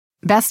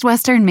Best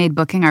Western made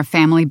booking our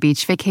family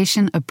beach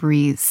vacation a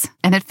breeze,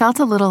 and it felt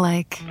a little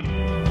like...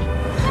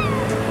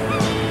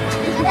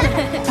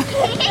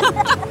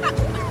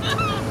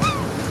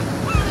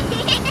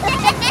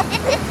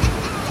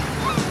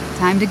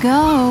 Time to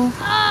go.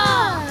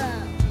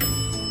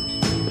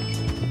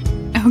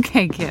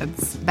 Okay,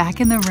 kids, back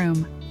in the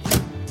room.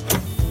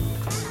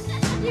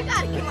 You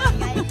gotta come on,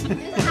 guys.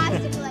 This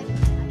has to be like...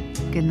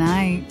 Good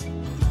night.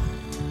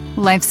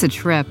 Life's a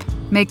trip.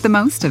 Make the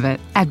most of it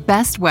at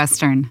Best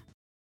Western.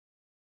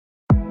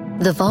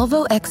 The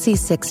Volvo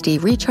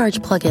XC60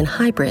 Recharge Plug-in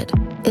Hybrid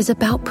is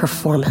about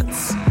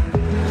performance.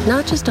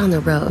 Not just on the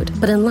road,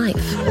 but in life.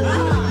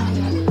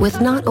 With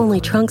not only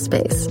trunk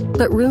space,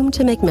 but room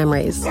to make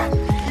memories.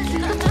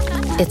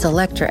 It's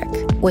electric,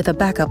 with a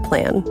backup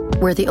plan,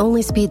 where the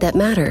only speed that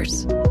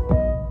matters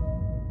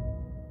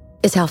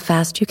is how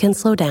fast you can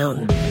slow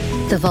down.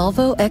 The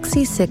Volvo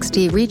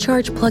XC60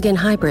 Recharge Plug-in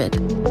Hybrid.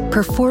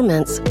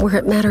 Performance where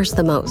it matters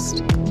the most.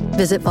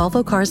 Visit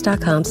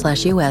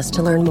volvocars.com/US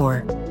to learn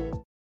more.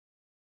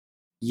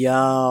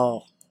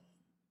 Yo.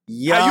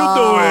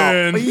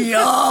 How you doing?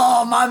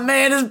 Yo, my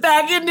man is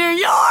back in New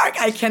York.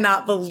 I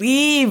cannot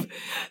believe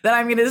that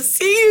I'm going to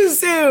see you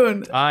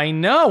soon. I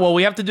know. Well,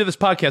 we have to do this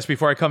podcast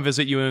before I come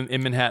visit you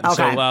in Manhattan.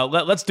 Okay. So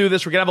let's do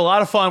this. We're going to have a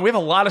lot of fun. We have a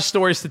lot of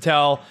stories to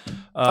tell.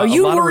 Are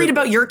you worried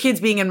about your kids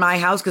being in my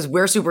house because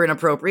we're super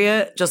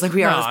inappropriate, just like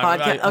we are on this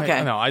podcast?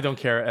 Okay. No, I don't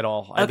care at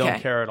all. I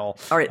don't care at all.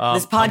 All right.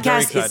 This I'm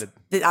very podcast excited.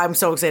 I'm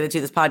so excited too.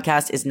 This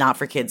podcast is not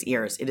for kids'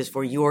 ears. It is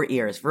for your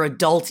ears, for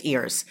adult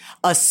ears,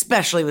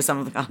 especially with some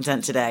of the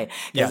content today.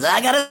 Because I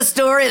got a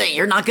story that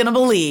you're not going to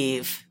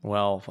believe.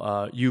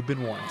 Well, you've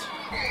been warned.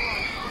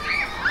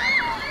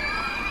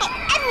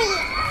 Emmy.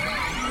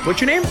 What's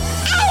your name?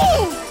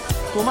 Emmy.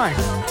 Who am I?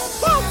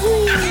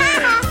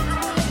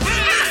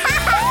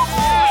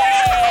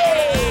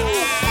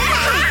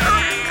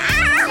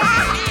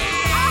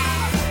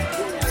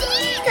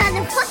 These are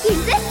the fucking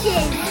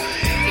bitches.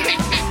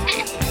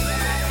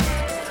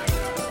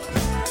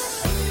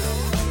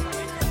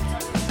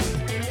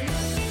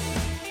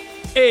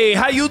 Hey,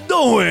 how you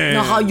doing?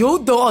 Now, how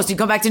you doing? So you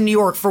come back to New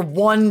York for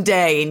one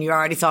day and you're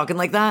already talking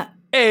like that?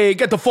 Hey,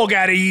 get the fuck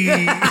out of here.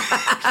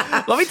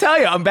 Let me tell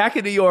you, I'm back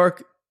in New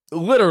York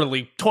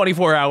literally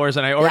 24 hours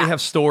and I already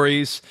have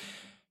stories.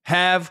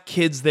 Have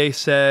kids, they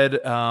said.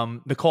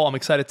 Nicole, I'm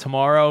excited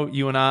tomorrow.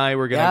 You and I,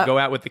 we're going to go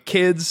out with the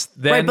kids.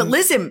 Then, right, but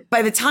listen,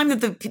 by the time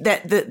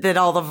that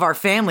all of our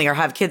family or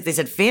have kids, they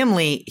said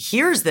family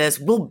hears this,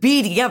 we'll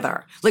be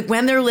together. Like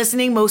when they're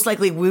listening, most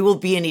likely we will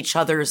be in each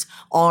other's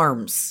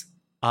arms.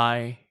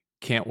 I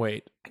can't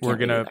wait. We're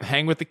going to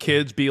hang with the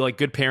kids, be like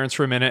good parents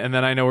for a minute, and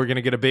then I know we're going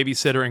to get a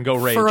babysitter and go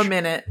rage. For a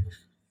minute.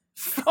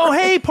 Oh,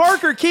 hey,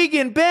 Parker,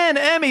 Keegan, Ben,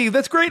 Emmy.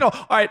 That's great. All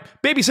right,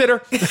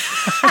 babysitter.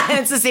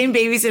 It's the same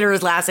babysitter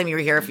as last time you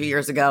were here a few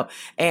years ago.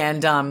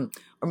 And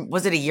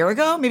was it a year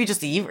ago? Maybe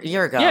just a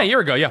year ago. Yeah, a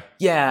year ago, yeah.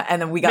 Yeah,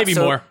 and then we got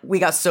more. We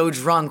got so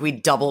drunk, we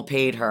double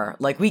paid her.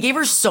 Like we gave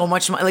her so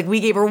much money. Like we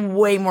gave her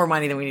way more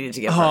money than we needed to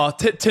give her.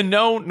 To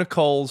know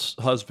Nicole's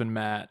husband,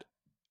 Matt,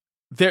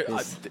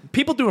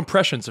 people do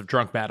impressions of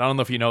drunk Matt. I don't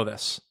know if you know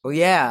this. Oh,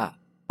 yeah.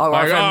 Oh,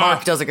 our friend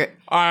Mark does a great...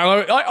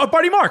 Our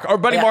buddy Mark.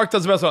 Mark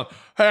does the best one.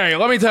 Hey,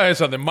 let me tell you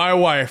something. My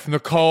wife,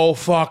 Nicole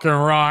fucking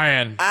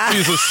Ryan,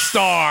 she's a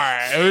star.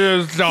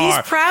 He's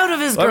proud of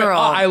his girl.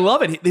 I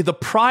love it. The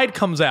pride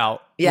comes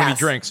out when he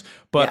drinks.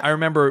 But I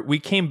remember we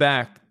came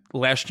back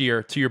last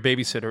year to your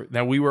babysitter.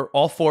 Now,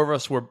 all four of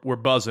us were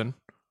buzzing,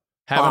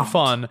 having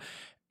fun.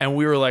 And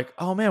we were like,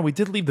 oh, man, we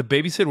did leave the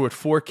babysitter with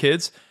 4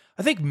 kids.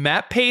 I think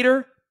Matt paid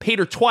her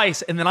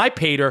twice, and then I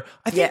paid her.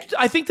 I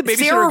think the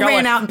babysitter Sarah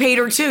ran out and paid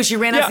her too. She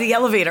ran out to the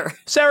elevator.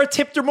 Sarah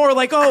tipped her more, and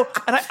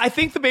I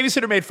think the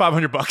babysitter made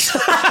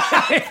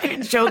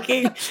 $500.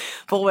 Joking,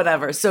 but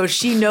whatever. So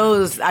she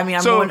knows. I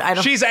mean,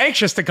 she's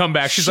anxious to come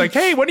back. She's like,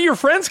 "Hey, when are your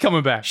friends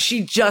coming back?"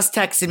 She just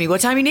texted me.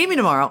 What time you need me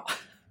tomorrow?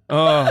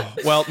 Oh,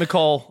 well,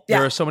 Nicole,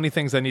 there are so many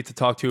things I need to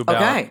talk to you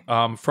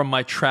about from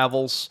my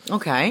travels.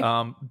 Okay.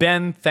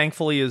 Ben,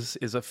 thankfully, he's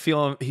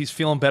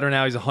feeling better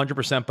now. He's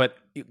 100%. But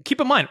keep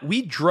in mind,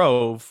 we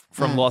drove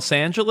from Los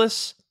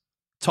Angeles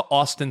to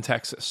Austin,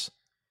 Texas.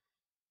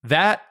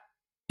 That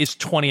is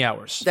 20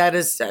 hours. That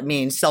is,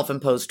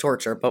 self-imposed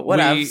torture, but what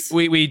else?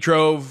 We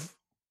drove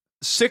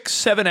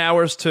 6-7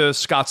 hours to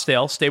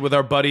Scottsdale, stayed with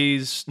our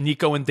buddies,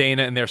 Nico and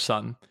Dana and their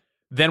son.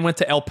 Then went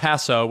to El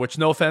Paso, which,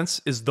 no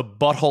offense, is the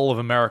butthole of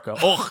America.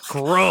 Oh,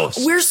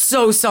 gross. We're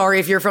so sorry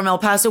if you're from El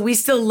Paso. We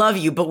still love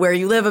you, but where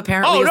you live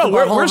apparently is the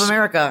butthole of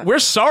America. We're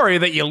sorry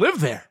that you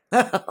live there.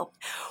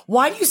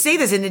 Why do you say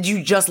this? And did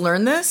you just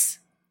learn this?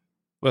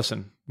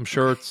 Listen, I'm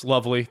sure it's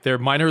lovely. Their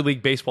minor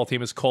league baseball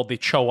team is called the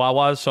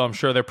Chihuahuas, so I'm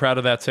sure they're proud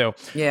of that too.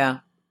 Yeah.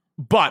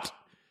 But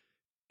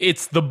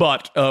it's the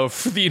butt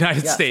of the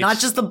United States. Not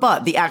just the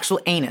butt, the actual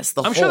anus,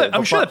 the I'm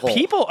hole, sure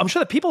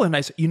that people are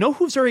nice. You know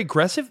who's very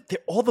aggressive? They're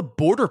all the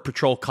Border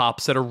Patrol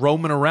cops that are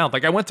roaming around.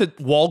 Like I went to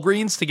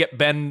Walgreens to get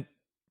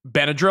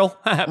Benadryl,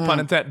 pun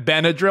intended,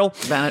 Benadryl.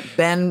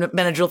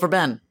 Benadryl for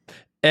Ben.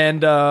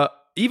 And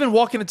even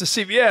walking into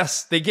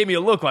CVS, they gave me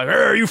a look like, hey,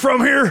 are you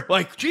from here?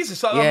 Like,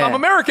 Jesus, I'm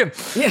American.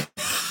 Yeah.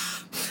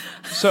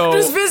 So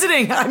just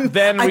visiting.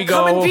 We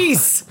go come in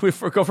peace. We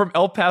go from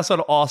El Paso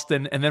to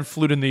Austin and then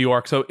flew to New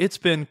York. So it's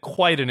been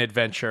quite an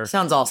adventure.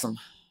 Sounds awesome.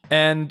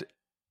 And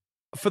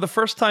for the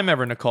first time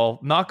ever, Nicole,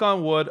 knock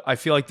on wood, I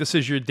feel like this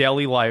is your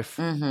daily life.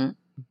 Mm-hmm.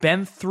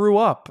 Ben threw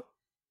up.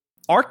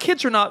 Our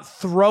kids are not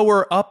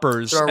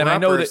thrower-uppers.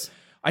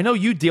 I know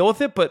you deal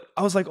with it, but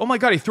I was like, oh my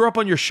God, he threw up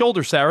on your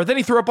shoulder, Sarah. Then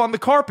he threw up on the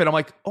carpet. I'm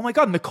like, oh my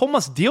God, Nicole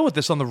must deal with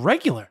this on the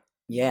regular.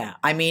 Yeah.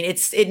 I mean,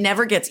 it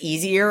never gets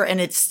easier,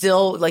 and it's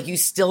still like you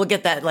still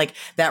get that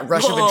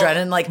rush of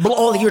adrenaline. Like,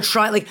 you're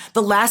trying, like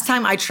the last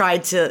time I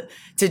tried to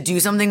do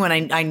something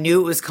when I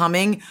knew it was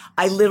coming,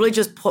 I literally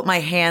just put my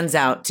hands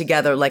out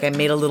together like I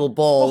made a little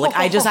bowl. Like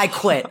I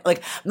quit.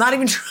 Like not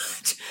even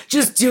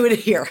just do it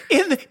here.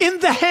 In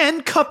the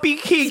hand, Cuppy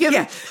Keegan.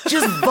 Yeah.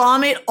 Just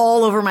vomit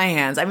all over my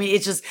hands. I mean,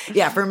 it's just,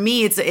 yeah, for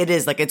me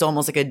it's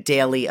almost like a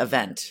daily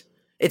event.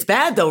 It's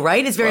bad though,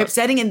 right? It's very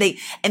upsetting, and they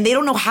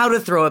don't know how to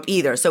throw up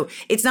either. So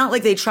it's not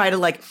like they try to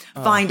like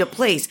find a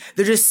place.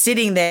 They're just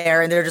sitting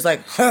there and they're just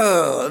like,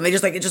 oh, and they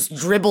just like it just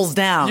dribbles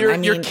down.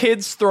 Your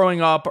kids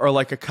throwing up are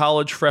like a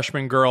college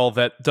freshman girl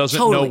that doesn't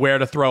know where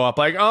to throw up.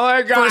 Like, oh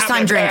my God, first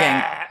time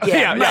drinking.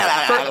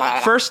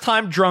 Yeah. First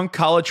time drunk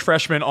college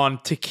freshman on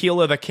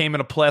tequila that came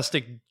in a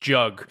plastic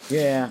jug.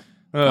 Yeah.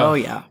 Oh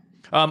yeah.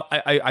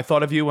 I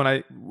thought of you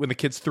when the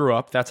kids threw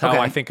up. That's how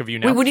I think of you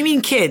now. Wait, what do you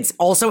mean kids?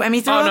 Also Emmy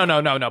threw up?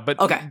 No.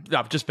 But okay.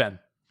 No, just Ben.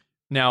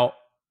 Now,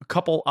 a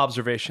couple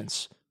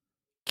observations.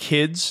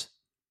 Kids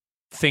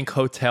think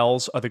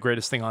hotels are the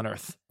greatest thing on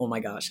earth. Oh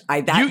my gosh.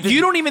 You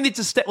don't even need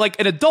to stay, like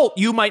an adult,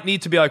 you might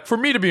need to be like, for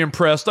me to be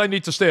impressed, I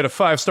need to stay at a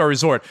 5-star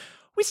resort.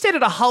 We stayed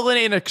at a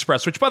Holiday Inn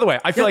Express, which, by the way,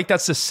 I feel like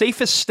that's the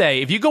safest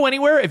stay. If you go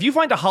anywhere, if you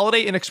find a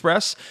Holiday Inn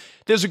Express,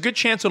 there's a good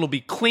chance it'll be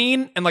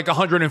clean and like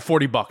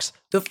 $140.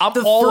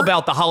 I'm all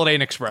about the Holiday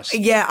Inn Express.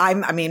 Yeah,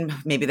 I mean,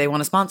 maybe they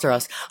want to sponsor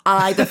us.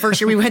 The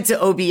first year we went to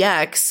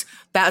OBX,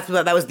 that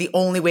was the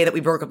only way that we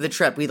broke up the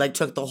trip. We like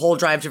took the whole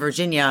drive to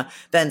Virginia,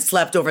 then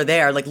slept over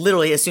there. Like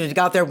literally, as soon as we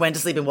got there, went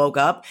to sleep and woke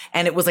up,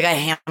 and it was like a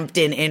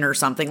Hampton Inn or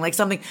something. Like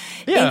something.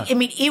 Yeah. I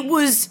mean, it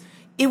was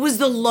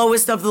the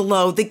lowest of the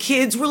low. The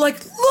kids were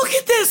like, look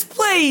at this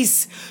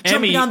place.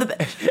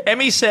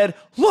 Emmy said,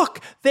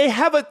 look, they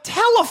have a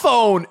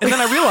telephone. And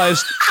then I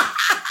realized,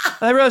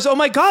 oh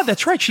my God,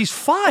 that's right. She's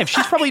 5.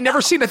 She's probably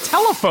never seen a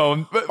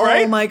telephone,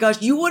 right? Oh my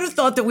gosh. You would have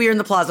thought that we were in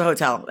the Plaza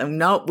Hotel. And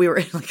no, we were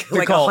in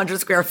like a 100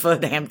 square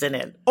foot Hampton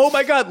Inn. Oh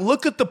my God,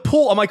 look at the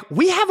pool. I'm like,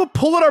 we have a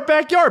pool in our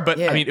backyard.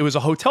 But I mean, it was a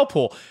hotel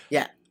pool.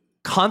 Yeah.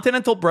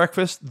 Continental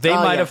breakfast. They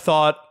might have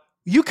thought,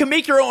 you can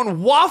make your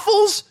own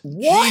waffles?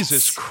 What?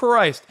 Jesus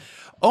Christ.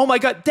 Oh my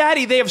God.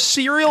 Daddy, they have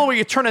cereal where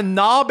you turn a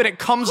knob and it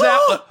comes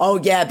out.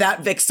 Oh yeah,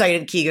 that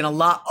excited Keegan a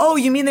lot. Oh,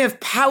 you mean they have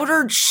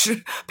powdered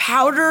scrambled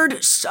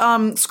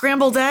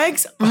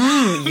eggs?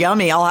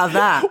 Yummy, I'll have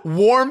that.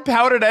 Warm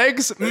powdered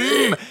eggs?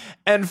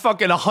 And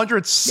fucking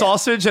 100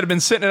 sausage that have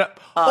been sitting in it.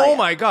 Oh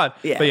my God.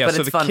 Yeah, but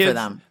so it's the fun kids, for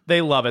them. They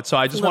love it. So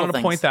I just wanted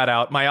to point things. that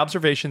out. My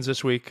observations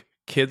this week,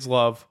 kids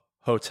love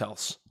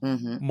hotels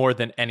more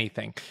than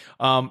anything.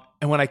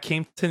 And when I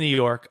came to New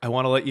York, I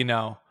want to let you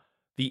know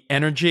the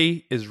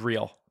energy is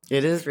real.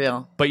 It is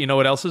real. But you know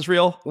what else is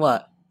real?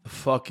 What? The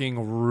fucking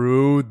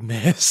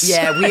rudeness.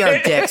 Yeah, we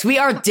are dicks. We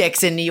are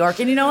dicks in New York.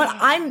 And you know what?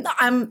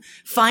 I'm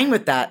fine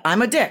with that.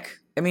 I'm a dick.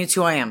 I mean, it's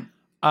who I am.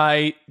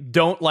 I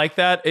don't like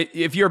that.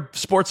 If you're a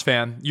sports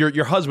fan,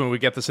 your husband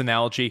would get this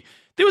analogy.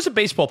 There was a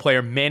baseball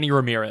player, Manny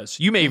Ramirez.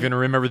 You may even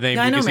remember the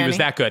name because he was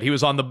that good. He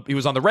was on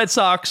the Red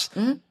Sox.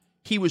 Mm-hmm.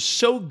 He was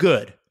so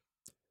good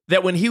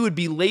that when he would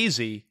be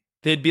lazy,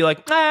 they'd be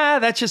like,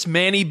 that's just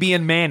Manny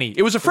being Manny.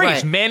 It was a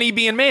phrase, Manny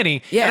being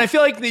Manny. Yeah. And I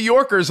feel like New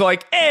Yorkers are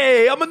like,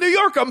 hey, I'm a New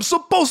Yorker. I'm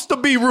supposed to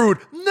be rude.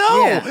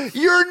 No,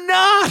 you're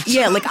not.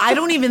 Yeah, like I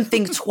don't even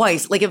think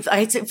twice. Like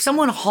if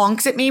someone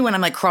honks at me when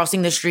I'm like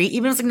crossing the street,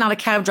 even if it's like not a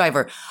cab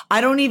driver,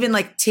 I don't even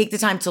like take the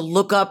time to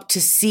look up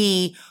to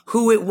see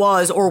who it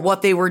was or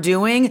what they were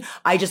doing.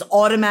 I just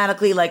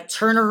automatically like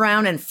turn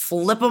around and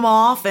flip them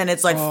off. And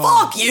it's like,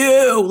 fuck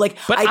you. Like,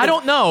 but I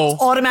don't know.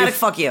 Automatic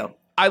fuck you.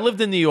 I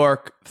lived in New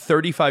York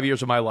 35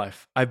 years of my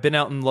life. I've been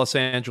out in Los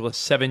Angeles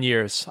 7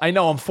 years. I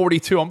know I'm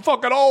 42. I'm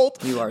fucking old.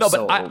 You are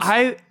so old.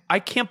 I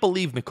can't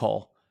believe,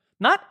 Nicole,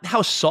 not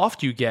how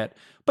soft you get,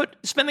 but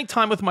spending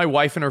time with my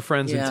wife and her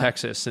friends in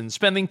Texas and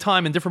spending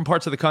time in different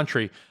parts of the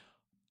country.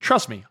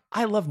 Trust me,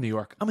 I love New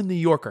York. I'm a New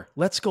Yorker.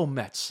 Let's go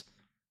Mets.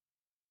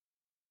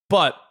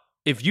 But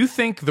if you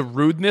think the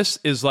rudeness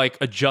is like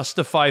a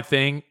justified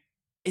thing,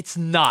 it's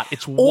not.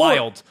 It's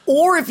wild.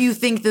 Or if you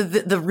think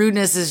that the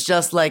rudeness is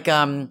just like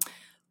an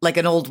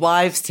old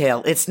wives'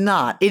 tale. It's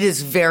not. It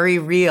is very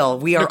real.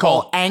 We are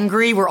all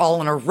angry. We're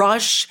all in a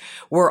rush.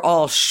 We're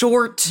all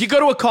short. You go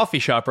to a coffee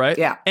shop, right?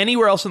 Yeah.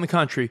 Anywhere else in the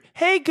country.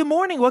 Hey, good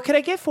morning. What can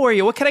I get for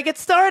you? What can I get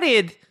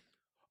started?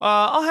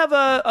 I'll have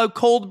a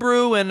cold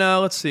brew and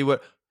let's see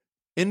what.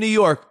 In New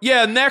York.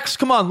 Yeah, next.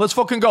 Come on. Let's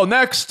fucking go.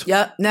 Next.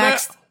 Yeah,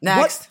 next.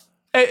 Next.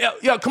 Hey,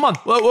 yeah, come on.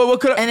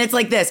 What could I? And it's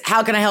like this.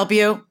 How can I help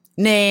you?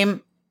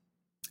 Name.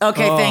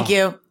 Okay, thank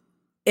you.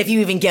 If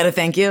you even get a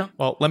thank you.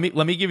 Well, let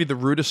me give you the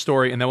rudest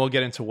story, and then we'll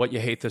get into what you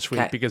hate this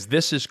week, because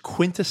this is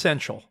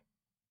quintessential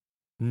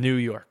New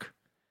York.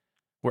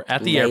 We're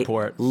at the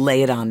airport.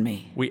 Lay it on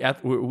me. We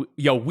at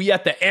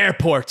the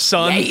airport,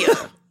 son.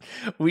 Yeah.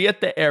 We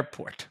at the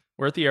airport.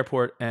 We're at the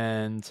airport,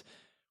 and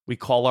we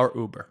call our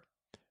Uber.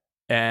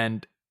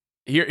 And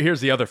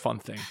here's the other fun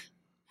thing.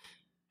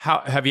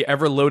 How have you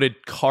ever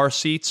loaded car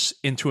seats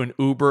into an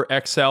Uber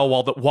XL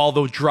while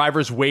the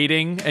driver's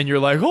waiting, and you're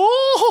like,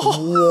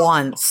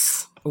 oh,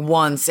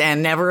 once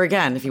and never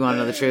again. If you want to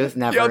know the truth,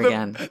 never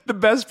again. The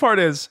best part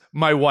is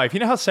my wife.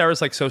 You know how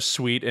Sarah's like so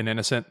sweet and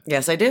innocent?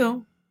 Yes, I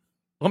do.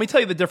 Let me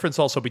tell you the difference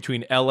also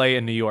between LA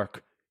and New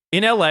York.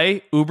 In LA,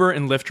 Uber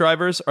and Lyft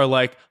drivers are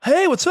like,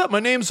 hey, what's up? My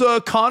name's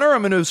Connor.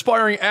 I'm an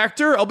aspiring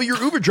actor. I'll be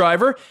your Uber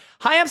driver.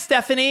 Hi, I'm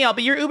Stephanie. I'll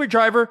be your Uber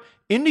driver.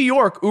 In New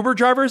York, Uber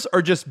drivers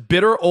are just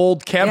bitter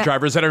old cab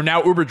drivers that are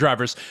now Uber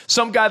drivers.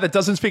 Some guy that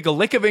doesn't speak a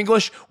lick of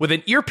English with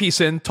an earpiece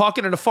in,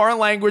 talking in a foreign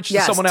language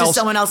to someone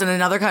else in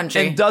another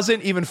country. And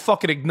doesn't even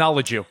fucking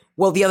acknowledge you.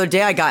 Well, the other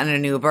day I got in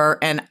an Uber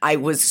and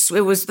it was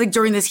like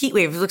during this heat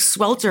wave, it was like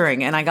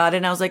sweltering. And I got in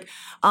and I was like,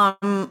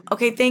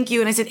 okay, thank you.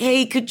 And I said,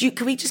 hey, could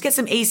we just get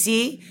some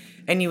AC?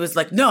 And he was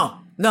like, no,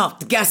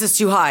 the gas is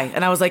too high.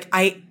 And I was like,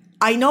 I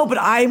know, but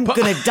I'm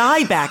going to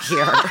die back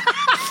here.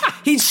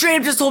 He straight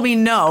up just told me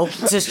no,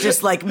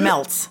 just like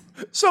melt.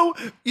 So,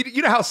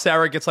 you know how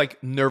Sarah gets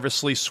like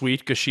nervously sweet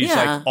because she's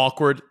like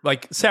awkward?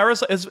 Like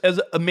Sarah's as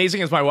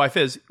amazing as my wife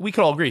is, we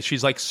could all agree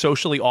she's like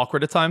socially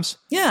awkward at times.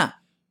 Yeah.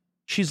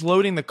 She's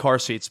loading the car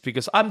seats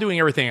because I'm doing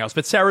everything else.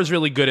 But Sarah's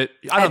really good at,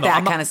 I don't know.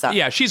 That kind of stuff.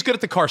 Yeah, she's good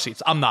at the car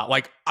seats. I'm not.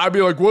 Like, I'd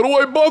be like, what do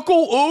I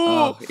buckle?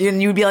 Oh.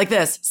 And you'd be like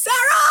this,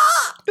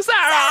 Sarah!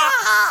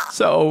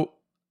 So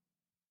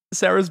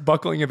Sarah's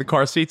buckling in the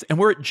car seats, and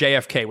we're at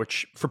JFK,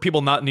 which for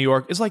people not in New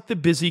York is like the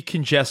busy,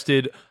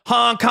 congested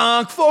honk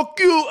honk, fuck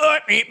you,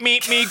 meet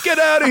me, get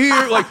out of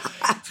here. Like,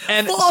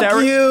 and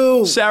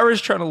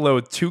Sarah's trying to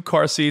load 2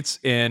 car seats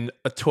in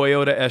a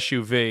Toyota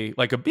SUV,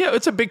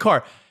 it's a big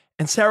car.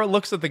 And Sarah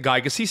looks at the guy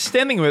because he's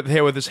standing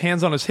there with his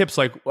hands on his hips,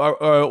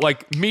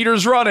 like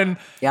meters running.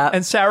 Yeah.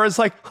 And Sarah's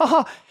like,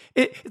 haha.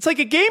 It's like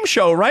a game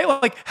show, right?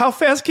 Like, how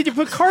fast can you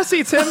put car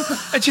seats in?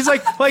 And she's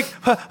like,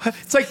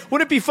 it's like,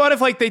 wouldn't it be fun if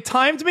like they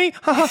timed me?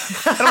 And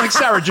I'm like,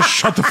 Sarah, just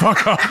shut the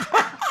fuck up.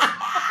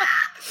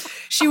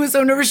 She was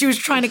so nervous. She was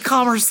trying to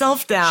calm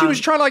herself down. She was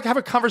trying to like have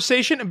a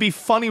conversation and be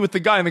funny with the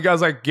guy. And the guy's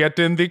like, get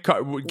in the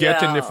car, in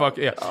the fuck.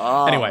 Yeah.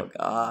 Oh, anyway,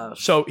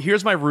 gosh. So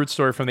here's my rude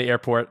story from the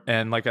airport.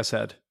 And like I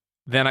said,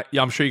 then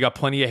I'm sure you got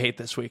plenty of hate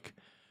this week.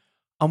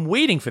 I'm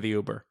waiting for the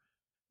Uber.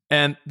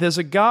 And there's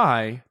a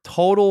guy,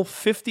 total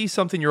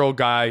 50-something-year-old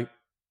guy,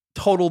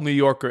 total New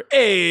Yorker.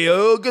 Hey,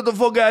 get the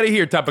fuck out of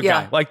here type of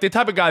guy. Like the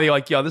type of guy they're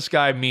like, yo, this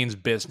guy means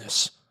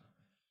business.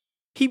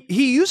 He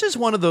uses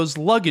one of those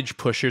luggage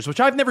pushers,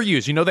 which I've never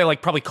used. You know, they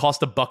like probably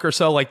cost $1 or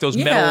so, like those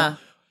metal.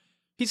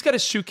 He's got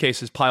his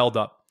suitcases piled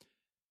up.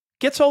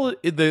 Gets all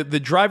the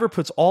driver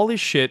puts all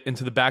his shit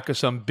into the back of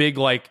some big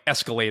like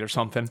Escalade or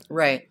something.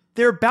 Right.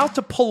 They're about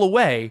to pull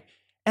away,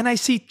 and I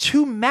see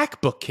 2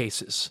 MacBook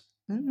cases.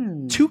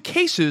 2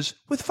 cases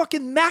with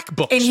fucking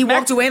MacBooks. And he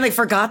walked away and like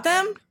forgot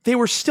them? They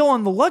were still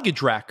on the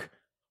luggage rack.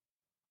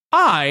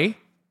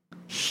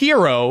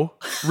 Hero,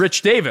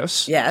 Rich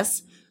Davis.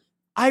 Yes.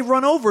 I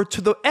run over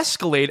to the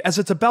Escalade as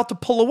it's about to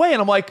pull away,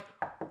 and I'm like,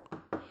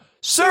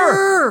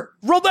 Sir,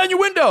 roll down your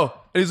window.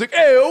 And he's like,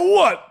 hey,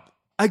 what?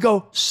 I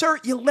go, sir,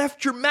 you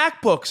left your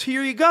MacBooks.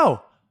 Here you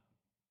go.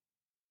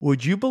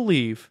 Would you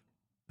believe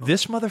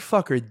this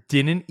motherfucker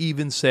didn't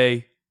even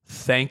say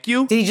thank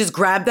you? Did he just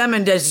grab them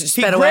and just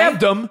sped away? He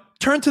grabbed them,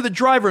 turned to the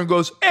driver and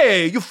goes,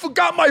 hey, you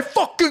forgot my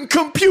fucking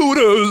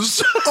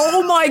computers.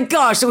 Oh my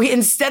gosh. So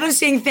instead of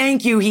saying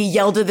thank you, he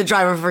yelled at the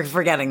driver for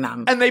forgetting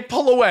them. And they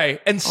pull away.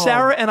 And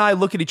Sarah and I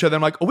look at each other.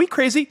 I'm like, are we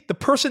crazy? The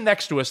person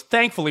next to us,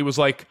 thankfully, was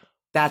like,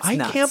 that's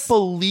nuts. I can't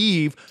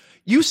believe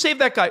you saved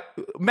that guy.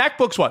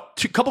 MacBooks,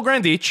 what? Couple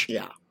grand each.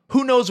 Yeah.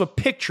 Who knows what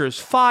pictures,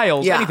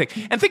 files, anything.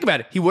 And think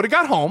about it. He would have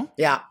got home.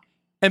 Yeah.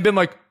 And been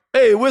like,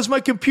 hey, where's my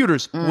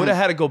computers? Would have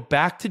had to go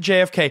back to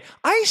JFK.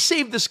 I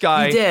saved this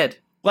guy. You did.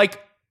 Like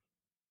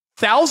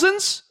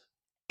thousands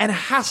and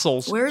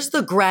hassles. Where's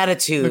the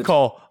gratitude?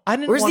 Nicole, I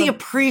didn't Where's the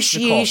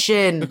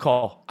appreciation?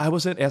 Nicole, I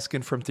wasn't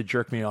asking for him to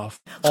jerk me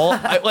off.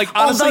 Honestly,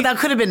 although that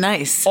could have been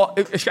nice.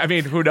 I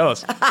mean, who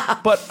knows?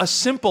 But a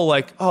simple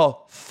like,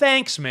 oh,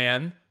 thanks,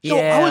 man.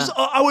 Yeah.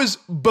 I was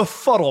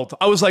befuddled.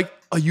 I was like,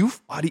 are you?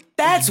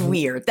 That's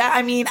weird.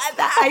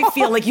 I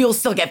feel like you'll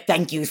still get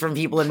thank yous from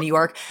people in New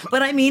York.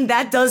 But I mean,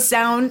 that does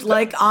sound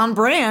like on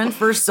brand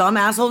for some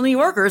asshole New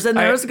Yorkers, and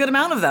there's a good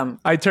amount of them.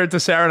 I turned to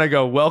Sarah and I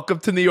go, welcome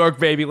to New York,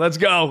 baby. Let's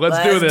go. Let's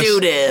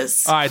do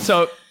this. All right.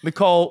 So,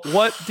 Nicole,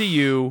 what do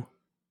you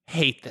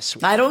hate this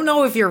week? I don't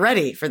know if you're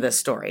ready for this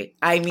story.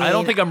 I mean, I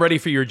don't think I'm ready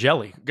for your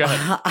jelly. Go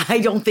ahead. I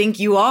don't think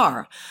you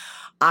are.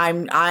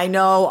 I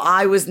know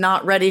I was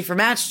not ready for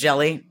match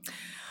jelly.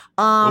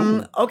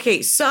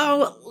 Okay,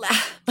 so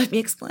let me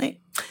explain.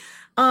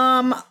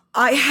 I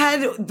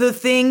had the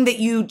thing that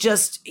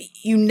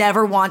you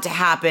never want to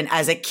happen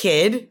as a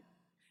kid,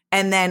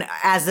 And then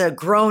as a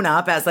grown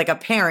up, as like a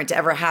parent to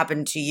ever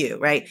happen to you,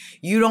 right?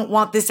 You don't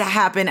want this to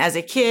happen as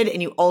a kid,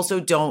 and you also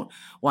don't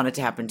want it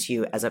to happen to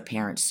you as a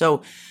parent.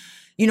 So,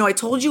 you know, I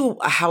told you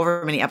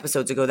however many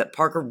episodes ago that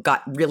Parker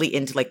got really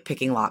into like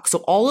picking locks. So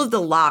all of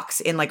the locks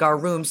in like our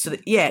rooms, so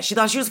that, yeah, she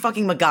thought she was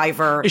fucking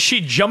MacGyver. Is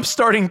she jump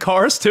starting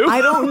cars too?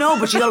 I don't know,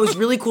 but she thought it was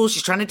really cool.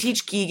 She's trying to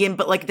teach Keegan,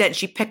 but like that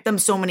she picked them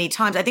so many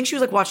times. I think she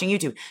was like watching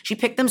YouTube. She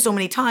picked them so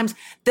many times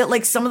that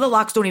like some of the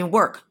locks don't even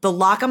work. The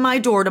lock on my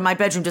door to my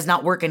bedroom does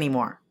not work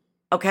anymore.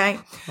 Okay.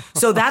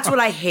 So that's what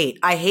I hate.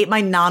 I hate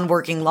my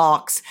non-working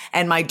locks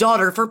and my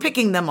daughter for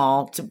picking them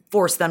all to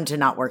force them to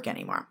not work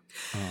anymore.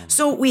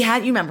 So you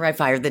remember I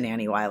fired the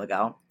nanny a while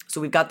ago.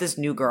 So we've got this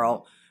new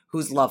girl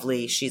who's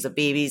lovely. She's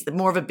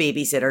more of a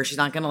babysitter. She's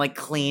not going to like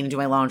clean and do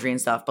my laundry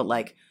and stuff, but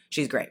like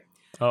she's great.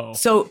 Oh.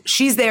 So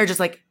she's there just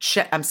like,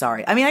 I'm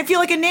sorry. I mean, I feel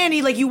like a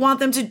nanny, like you want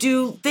them to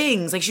do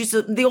things. Like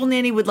the old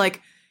nanny would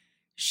like,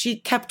 she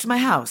kept my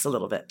house a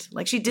little bit.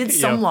 Like she did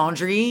some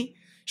laundry.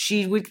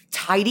 She would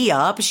tidy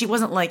up. She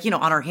wasn't like, you know,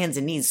 on her hands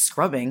and knees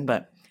scrubbing,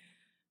 but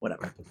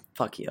whatever.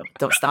 Fuck you.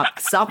 Don't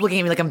stop looking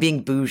at me like I'm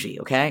being bougie,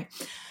 okay?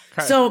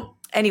 So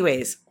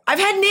anyways, I've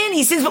had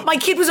nannies since my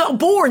kid was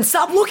born.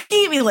 Stop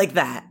looking at me like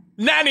that.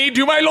 Nanny,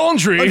 do my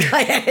laundry. Okay,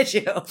 I hate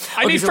you.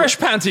 I need fresh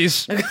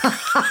panties.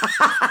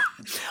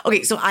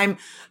 Okay, so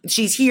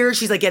she's here.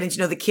 She's like getting to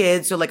know the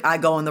kids. So like I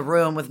go in the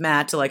room with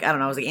Matt to like, I don't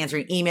know, I was like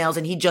answering emails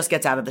and he just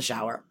gets out of the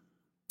shower.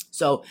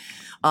 So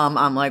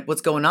I'm like,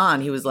 what's going on?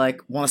 He was like,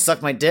 want to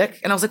suck my dick?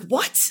 And I was like,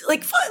 what?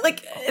 Like,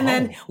 and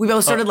then we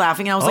both started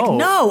laughing. And I was like,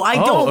 no, I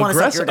don't want to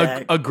suck your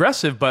dick.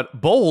 Aggressive,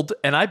 but bold.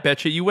 And I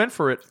bet you went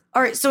for it.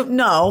 All right. So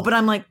no, but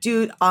I'm like,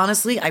 dude,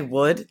 honestly, I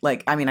would.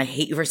 Like, I mean, I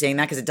hate you for saying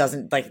that because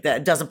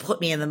that doesn't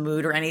put me in the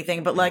mood or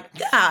anything. But like,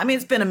 yeah, I mean,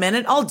 it's been a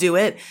minute. I'll do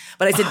it.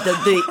 But I said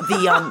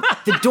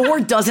the door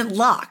doesn't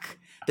lock.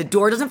 The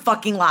door doesn't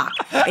fucking lock.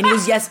 And he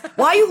goes, yes.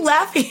 Why are you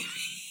laughing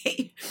at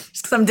me?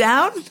 Just because I'm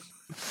down?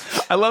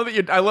 I love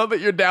that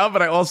you're down,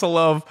 but I also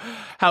love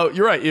how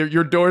you're right.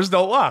 Your doors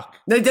don't lock.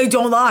 They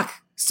don't lock.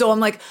 So I'm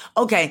like,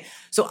 okay.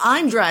 So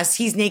I'm dressed.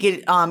 He's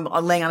naked,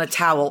 laying on a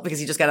towel because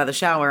he just got out of the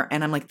shower.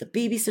 And I'm like, the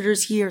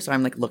babysitter's here. So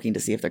I'm like looking to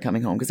see if they're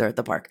coming home because they're at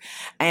the park.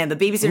 And the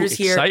babysitter's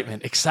here.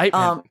 Excitement.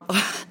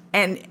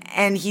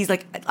 And he's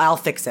like, I'll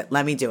fix it.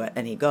 Let me do it.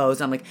 And he goes.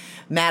 And I'm like,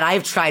 Matt,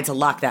 I've tried to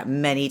lock that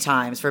many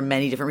times for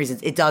many different reasons.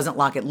 It doesn't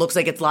lock. It looks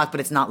like it's locked,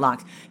 but it's not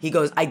locked. He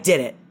goes, I did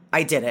it.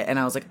 And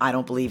I was like, I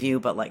don't believe you,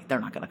 but like, they're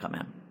not going to come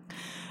in.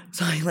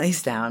 So I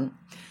lays down.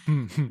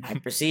 I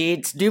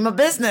proceed to do my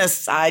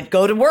business. I'd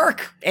go to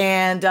work.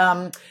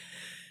 And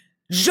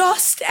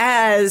just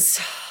as,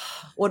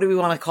 what do we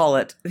want to call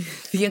it?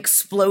 The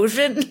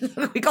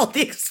explosion? We call it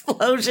the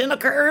explosion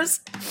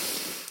occurs.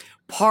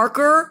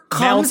 Parker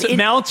comes in.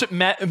 Mount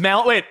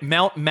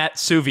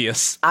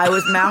Matsuvius. I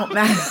was Mount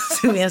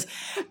Matsuvius.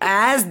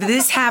 As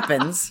this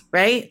happens,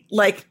 right?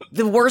 Like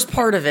the worst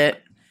part of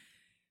it,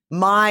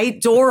 my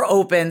door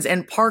opens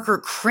and Parker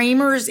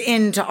Kramers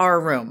into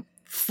our room.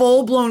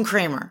 Full-blown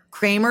Kramer.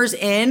 Kramer's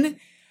in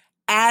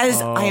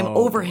as I am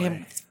over him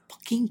with his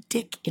fucking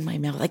dick in my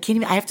mouth. I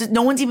can't even,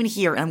 no one's even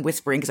here. I'm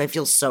whispering because I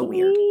feel so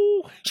weird.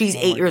 She's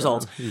 8 years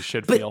old. You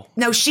should but feel.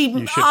 Now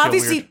she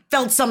obviously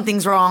felt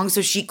something's wrong,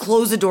 so she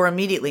closed the door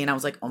immediately. And I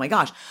was like, oh my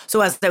gosh.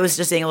 So as I was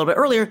just saying a little bit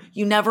earlier,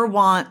 you never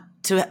want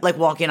to like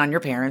walk in on your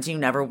parents. You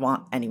never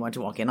want anyone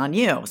to walk in on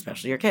you,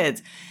 especially your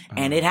kids.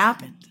 And it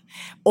happened.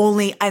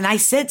 And I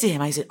said to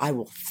him, I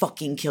will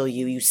fucking kill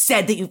you. You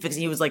said that you fixed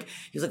it. He was like,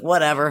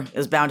 whatever. It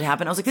was bound to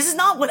happen. I was like, this is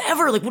not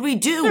whatever. Like, what do we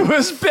do? It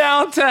was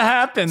bound to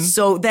happen.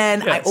 So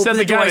then I opened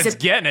the door. I said,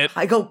 getting it.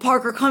 I go,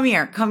 Parker, come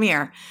here.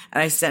 And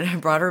I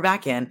brought her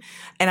back in.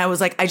 And I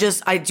was like,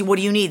 what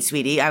do you need,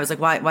 sweetie? I was like,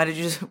 why did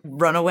you just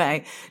run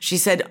away? She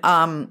said,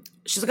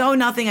 she's like, oh,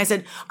 nothing. I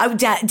said,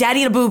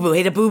 Daddy had a boo-boo. He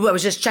had a boo-boo. I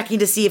was just checking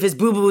to see if his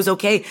boo-boo was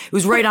okay. It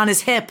was right on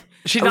his hip.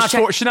 She's not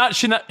four. She's not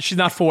four. She's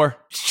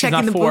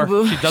not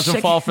four. She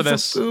doesn't fall for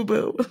this.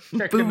 Boo-boo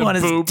on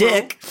his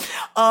dick.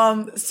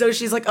 So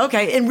she's like,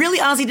 okay. And really,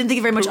 honestly, didn't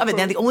think very much of it.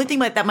 Then the only thing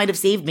that might have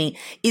saved me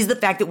is the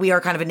fact that we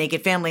are kind of a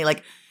naked family.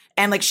 Like,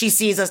 and like she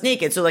sees us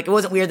naked. So like, it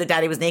wasn't weird that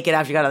Daddy was naked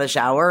after she got out of the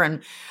shower.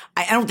 And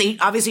I don't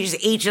think, obviously she's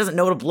 8. She doesn't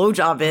know what a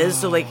blowjob is.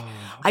 So like,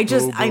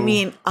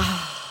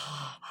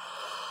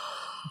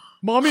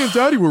 Mommy and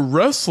Daddy were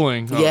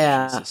wrestling.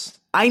 Yeah. Jesus.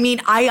 I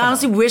mean, I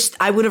honestly wished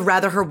I would have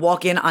rather her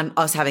walk in on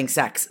us having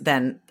sex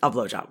than a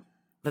blowjob.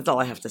 That's all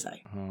I have to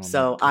say.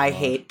 So I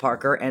hate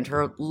Parker and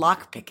her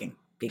lock picking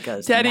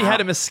because Daddy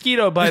had a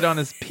mosquito bite on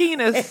his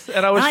penis,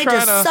 and I was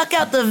trying to suck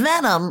out the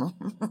venom.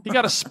 He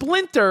got a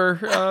splinter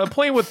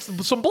playing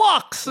with some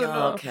blocks. And,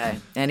 okay.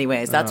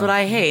 Anyways, that's what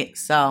I hate.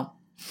 So,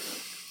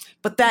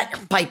 but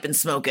that pipe and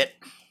smoke it.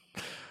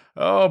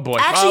 Oh, boy.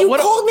 Actually, you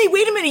called me.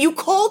 Wait a minute. You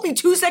called me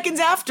 2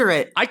 seconds after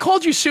it. I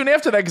called you soon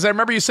after that because I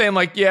remember you saying,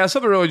 like, yeah,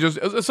 something really just...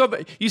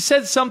 something. You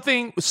said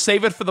something,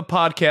 save it for the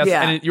podcast.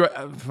 Yeah. And you're...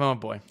 Oh,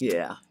 boy.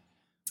 Yeah.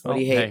 What do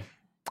you hate?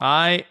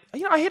 I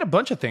hate a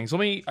bunch of things.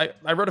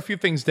 I wrote a few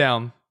things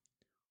down.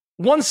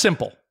 One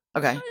simple.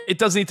 Okay. It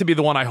doesn't need to be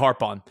the one I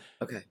harp on.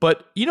 Okay.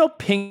 But you know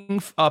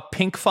Pink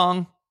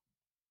Fong?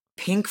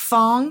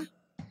 Pinkfong?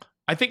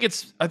 I think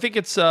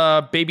it's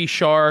Baby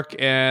Shark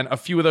and a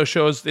few of those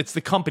shows. It's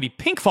the company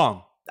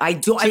Pinkfong. I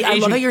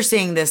love how you're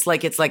saying this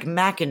like it's like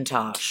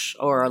Macintosh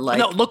or like.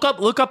 No, look up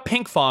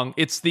Pinkfong.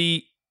 It's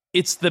the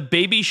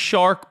Baby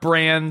Shark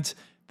brand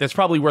that's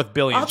probably worth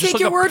billions. I'll take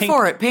your word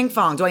for it.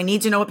 Pinkfong. Do I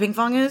need to know what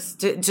Pinkfong is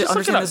to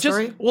understand the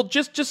story?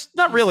 Just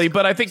not really,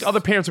 but I think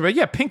other parents are like,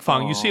 yeah,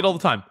 Pinkfong. You see it all the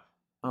time.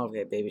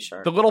 Okay, Baby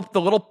Shark. The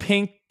little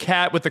pink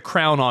cat with the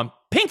crown on.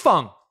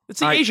 Pinkfong. It's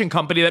the Asian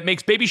company that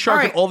makes Baby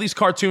Shark and all these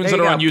cartoons that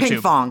are on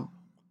YouTube.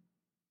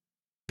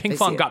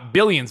 Pinkfong got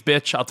billions,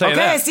 bitch. I'll tell you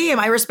that. Okay, I see him.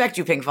 I respect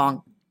you,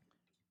 Pinkfong.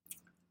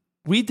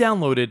 We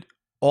downloaded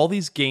all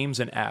these games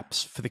and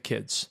apps for the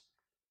kids,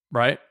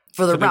 right?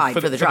 For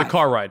the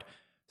car ride.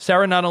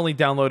 Sarah not only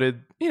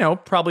downloaded,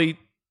 probably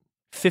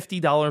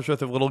 $50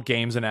 worth of little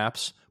games and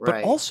apps,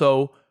 but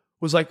also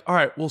was like, all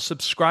right, we'll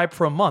subscribe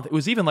for a month. It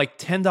was even like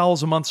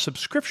 $10 a month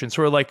subscription.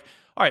 So we're like,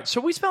 all right,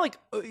 so we spent like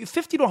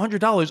 $50 to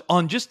 $100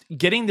 on just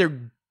getting their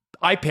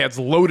iPads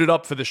loaded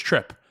up for this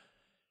trip.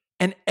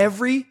 And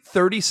every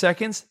 30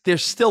 seconds,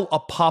 there's still a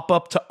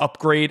pop-up to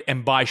upgrade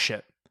and buy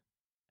shit.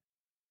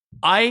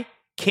 I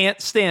can't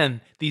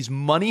stand these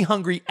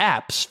money-hungry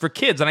apps for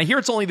kids. And I hear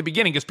it's only the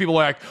beginning because people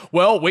are like,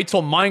 well, wait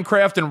till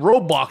Minecraft and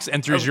Roblox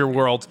enters your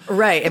world.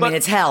 Right. I mean,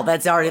 it's hell.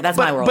 That's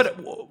my world.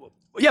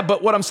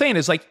 But what I'm saying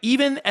is like,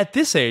 even at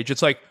this age,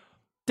 it's like,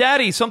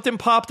 Daddy, something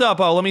popped up.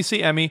 Oh, let me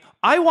see, Emmy.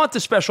 I want the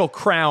special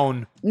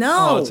crown.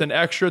 No. Oh, it's an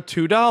extra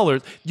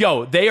 $2.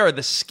 Yo, they are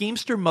the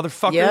schemester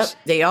motherfuckers. Yep,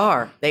 they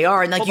are.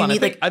 And like,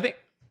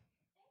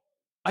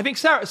 I think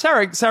Sarah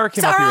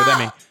came up here with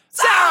Emmy.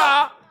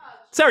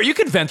 Sarah, you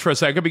can vent for a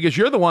second because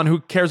you're the one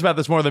who cares about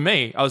this more than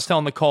me. I was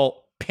telling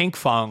Nicole,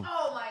 Pinkfong.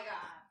 Oh my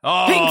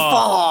God.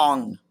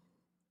 Pinkfong.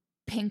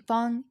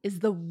 Pinkfong is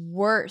the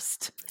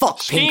worst. Fuck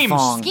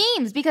Pinkfong.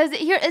 Schemes, because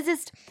here is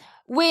just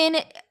when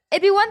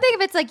it'd be one thing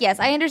if it's like, yes,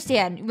 I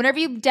understand. Whenever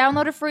you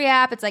download a free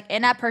app, it's like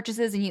in-app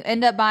purchases and you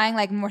end up buying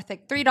like more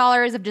like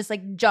 $3 of just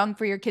like junk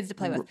for your kids to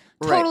play with.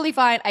 Totally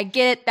fine. I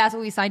get it. That's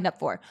what we signed up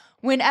for.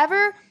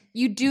 Whenever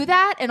you do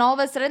that and all of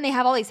a sudden they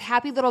have all these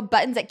happy little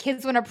buttons that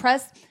kids want to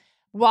press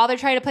while they're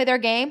trying to play their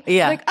game.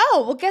 Yeah. Like,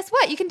 oh, well, guess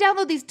what? You can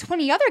download these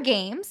 20 other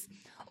games,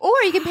 or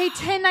you can pay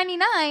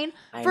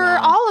 $10.99 for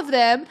all of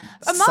them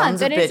a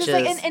month. And it's just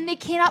like, and they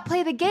cannot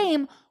play the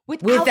game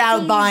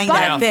without buying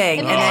that thing.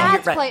 And then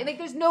ads play. Like,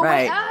 there's no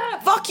way.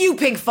 Fuck you,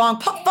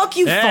 Pinkfong. Fuck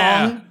you,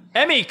 Fong.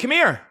 Emmy, come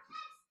here.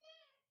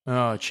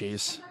 Oh,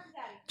 jeez.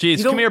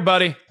 Come here,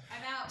 buddy.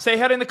 Say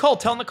hi to Nicole.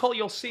 Tell Nicole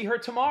you'll see her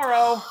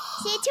tomorrow.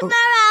 See you tomorrow.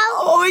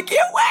 Oh, I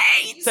can't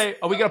wait. Say,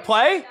 are we going to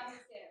play?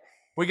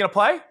 We going to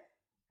play?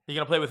 You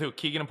going to play with who?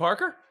 Keegan and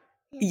Parker?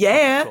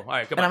 Yeah. Cool. All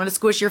right, goodbye. And I'm going to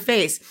squish your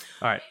face.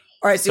 All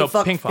right. So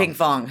fuck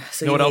Pinkfong.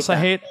 So you know what else I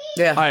hate?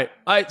 Yeah.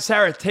 All right,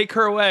 Sarah, take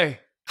her away.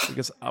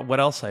 Because what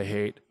else I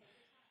hate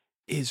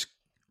is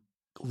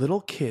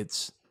little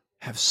kids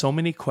have so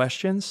many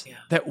questions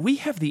that we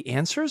have the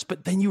answers,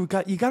 but then you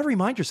got to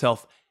remind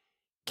yourself,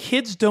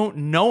 kids don't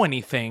know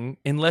anything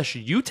unless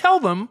you tell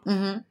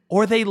them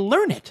or they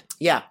learn it.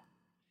 Yeah.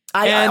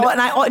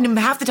 And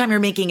half the time you're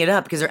making it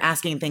up because they're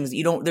asking things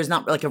there's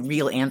not like a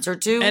real answer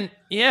to.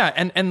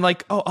 And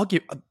like,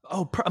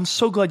 I'm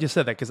so glad you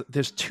said that because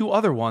there's two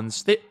other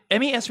ones.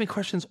 Emmy asks me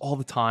questions all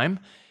the time.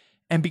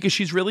 And because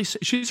she's a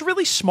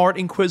really smart,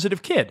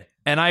 inquisitive kid.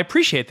 And I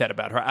appreciate that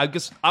about her. I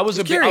guess I was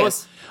a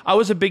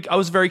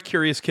very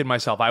curious kid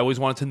myself. I always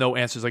wanted to know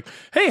answers like,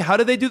 hey, how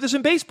do they do this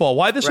in baseball?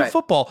 Why this in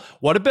football?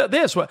 What about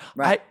this?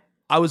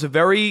 I was a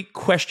very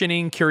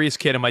questioning, curious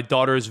kid, and my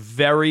daughter is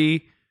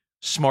very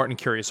smart and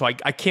curious. So I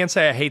can't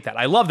say I hate that.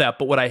 I love that.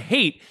 But what I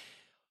hate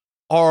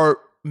are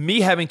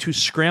me having to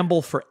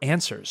scramble for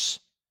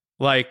answers.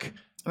 Like,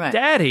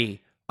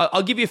 Daddy,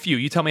 I'll give you a few.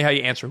 You tell me how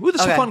you answer. Ooh, this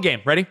is a fun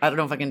game. Ready? I don't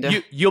know if I can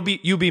do. You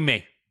be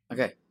me.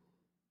 Okay.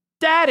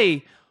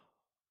 Daddy,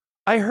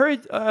 I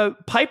heard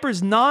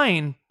Piper's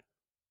 9.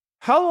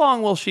 How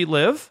long will she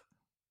live?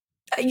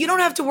 You don't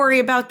have to worry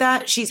about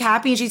that. She's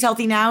happy and she's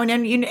healthy now,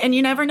 and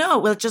you never know.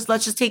 Let's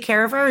just take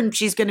care of her, and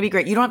she's going to be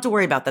great. You don't have to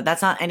worry about that.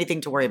 That's not anything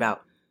to worry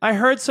about. I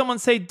heard someone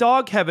say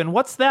dog heaven.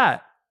 What's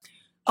that?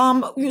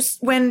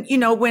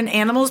 When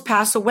animals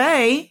pass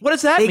away. What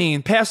does that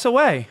mean? Pass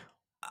away?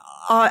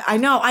 I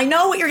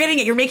know what you're getting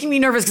at. You're making me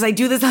nervous because I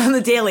do this on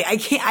the daily.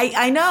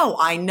 I know.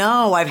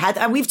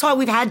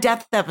 We've had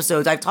death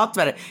episodes. I've talked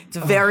about it. It's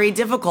very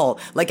difficult.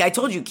 Like I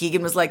told you,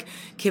 Keegan was like,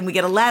 can we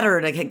get a ladder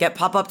to get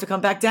pop-up to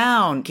come back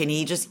down? Can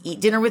he just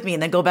eat dinner with me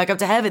and then go back up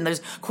to heaven?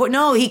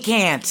 No, he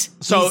can't.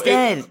 He's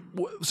dead.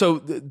 So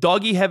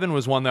doggy heaven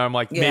was one that I'm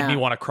like, made me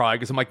want to cry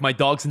because I'm like, my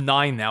dog's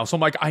 9 now. So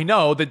I'm like, I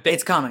know that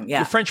it's coming.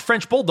 Yeah.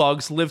 French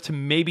bulldogs live to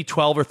maybe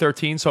 12 or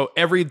 13. So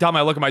every time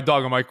I look at my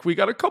dog, I'm like, we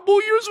got a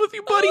couple years with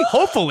you, buddy.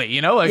 Hopefully,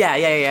 like,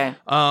 yeah.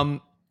 All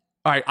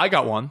right, I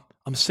got one.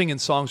 I'm singing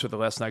songs with her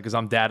last night because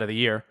I'm dad of the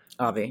year.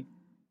 Avi.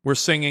 We're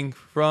singing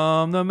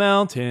from the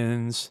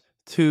mountains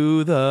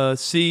to the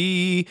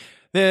sea.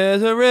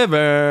 There's a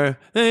river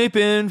deep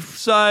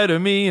inside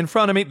of me, in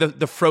front of me.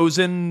 The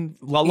Frozen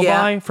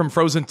lullaby from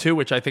Frozen 2,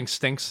 which I think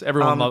stinks.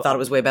 Everyone thought it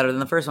was way better than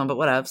the first one, but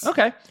whatevs.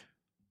 Okay.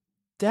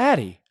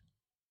 Daddy,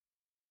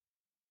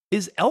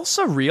 is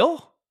Elsa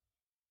real?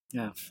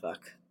 Oh,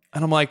 fuck.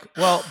 And I'm like,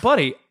 well,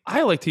 buddy,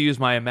 I like to use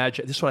my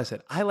imagination. This is what I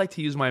said. I like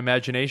to use my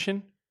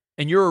imagination.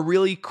 And you're a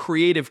really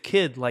creative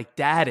kid like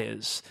Dad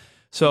is.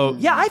 So,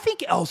 yeah, I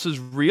think Elsa's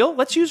real.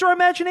 Let's use our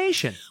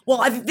imagination.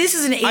 Well, this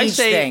is an age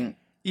thing.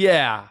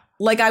 Yeah.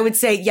 Like, I would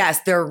say, yes,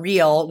 they're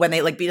real when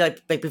they like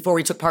before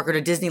we took Parker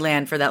to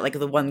Disneyland for that, like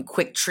the one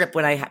quick trip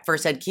when I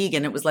first had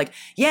Keegan, it was like,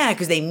 yeah,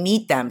 because they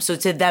meet them. So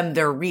to them,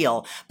 they're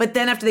real. But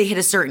then after they hit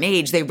a certain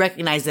age, they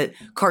recognize that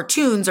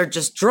cartoons are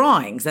just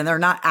drawings and they're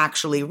not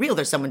actually real.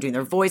 There's someone doing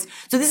their voice.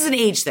 So this is an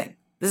age thing.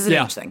 This is an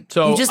age thing.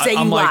 So you just say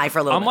you lie for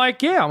a little bit.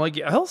 I'm like,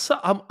 Elsa,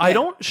 I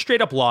don't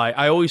straight up lie.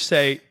 I always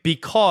say,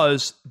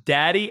 because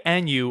Daddy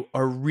and you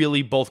are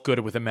really both good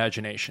with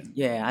imagination.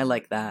 Yeah, I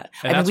like that.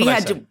 And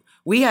that's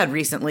we had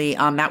recently,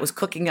 Matt was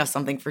cooking us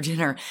something for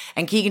dinner,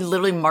 and Keegan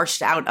literally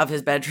marched out of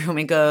his bedroom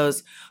and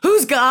goes,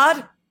 "Who's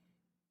God?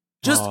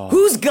 Just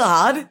who's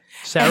God?"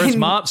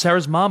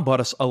 Sarah's mom bought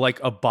us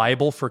a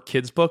Bible for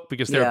kids book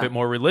because they're a bit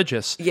more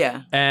religious.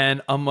 Yeah.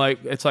 And I'm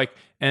like,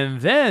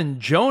 and then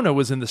Jonah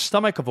was in the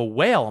stomach of a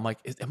whale. I'm like,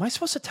 am I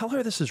supposed to tell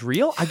her this is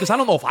real? Because I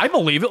don't know if I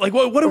believe it. Like,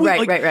 what do we?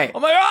 Right.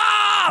 I'm like,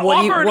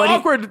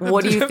 awkward.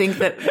 What do you think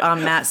that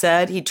Matt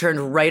said? He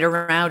turned right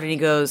around and he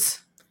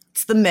goes,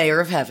 "It's the mayor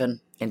of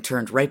heaven," and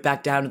turned right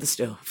back down to the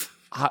stove.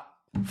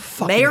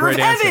 Mayor of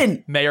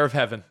heaven. Mayor of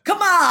heaven.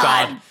 Come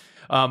on.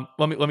 God.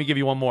 Let me give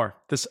you one more.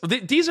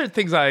 These are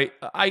things I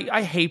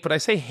hate, but I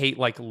say hate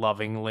like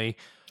lovingly.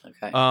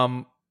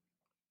 Okay.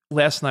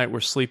 Last night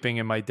we're sleeping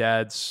in my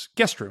dad's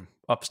guest room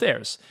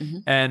upstairs,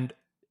 and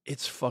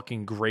it's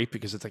fucking great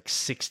because it's like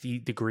 60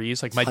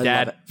 degrees. Like my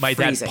dad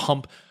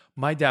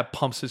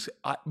pumps his.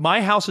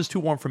 My house is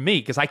too warm for me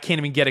because I can't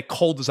even get it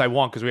cold as I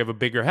want because we have a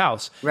bigger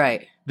house.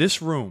 Right.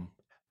 This room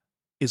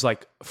is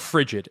like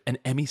frigid, and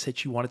Emmy said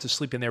she wanted to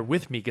sleep in there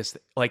with me because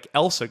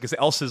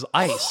Elsa's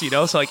ice,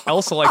 so like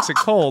Elsa likes it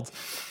cold.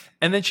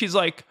 And then she's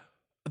like,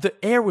 the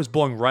air was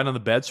blowing right on the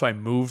bed, so I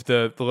moved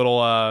the little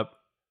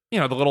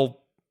the little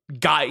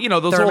guy,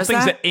 those little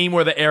things that aim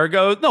where the air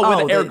goes. No,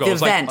 where the air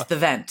goes.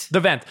 The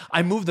vent.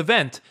 I moved the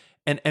vent,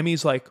 and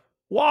Emmy's like,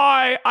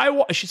 why?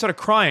 She started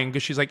crying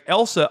because she's like,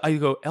 Elsa. I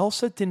go,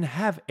 Elsa didn't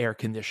have air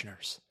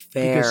conditioners.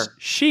 Fair. Because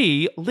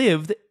she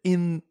lived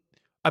in,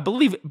 I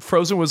believe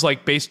Frozen was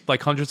like based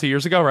like hundreds of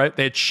years ago, right?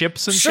 They had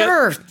ships and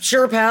shit.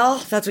 Sure, pal.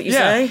 That's what you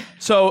say.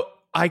 So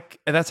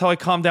that's how I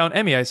calmed down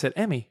Emmy. I said,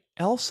 Emmy,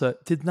 Elsa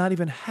did not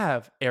even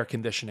have air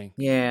conditioning.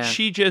 Yeah.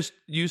 She just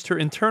used her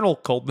internal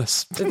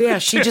coldness. Yeah,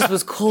 she just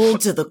was cold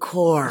to the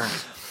core.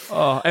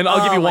 And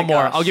I'll give you one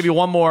more. I'll give you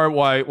one more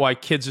why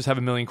kids just have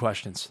a million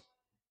questions.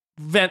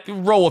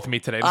 Roll with me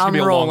today. This is going to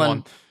be a long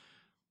one.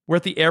 We're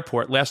at the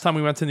airport. Last time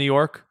we went to New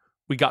York,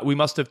 we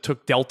must have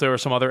took Delta or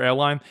some other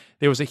airline.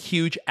 There was a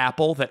huge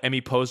apple that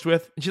Emmy posed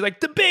with. And she's like,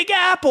 the Big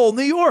Apple,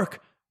 New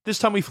York. This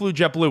time we flew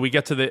JetBlue. We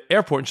get to the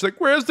airport and she's like,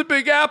 where's the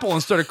Big Apple?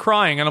 And started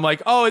crying. And I'm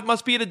like, oh, it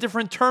must be at a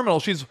different terminal.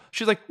 She's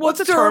like, what's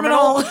a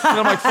terminal? And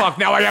I'm like, fuck,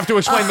 now I have to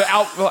explain the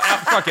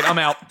fuck it, I'm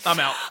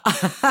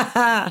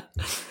out.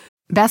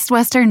 Best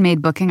Western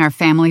made booking our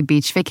family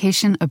beach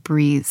vacation a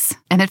breeze.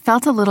 And it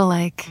felt a little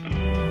like...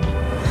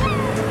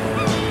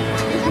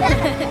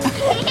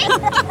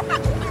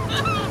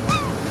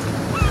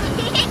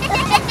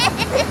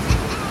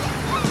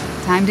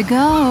 Time to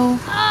go.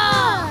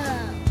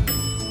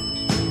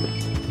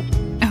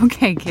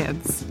 Okay,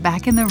 kids,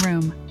 back in the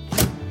room.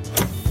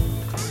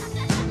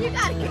 You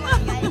gotta come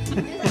on, guys.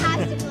 This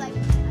has to be like...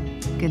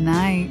 Good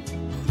night.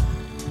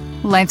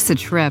 Life's a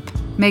trip.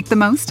 Make the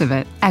most of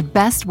it at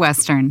Best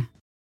Western.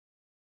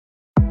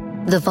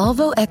 The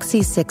Volvo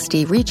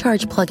XC60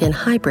 Recharge Plug-in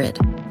Hybrid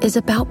is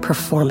about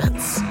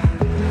performance.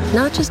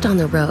 Not just on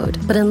the road,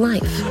 but in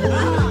life.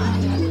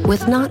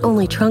 With not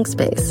only trunk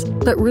space,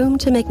 but room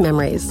to make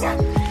memories.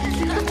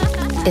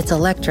 It's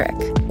electric,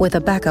 with a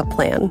backup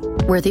plan,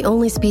 where the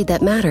only speed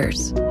that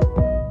matters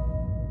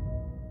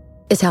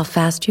is how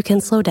fast you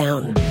can slow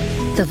down.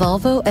 The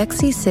Volvo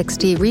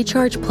XC60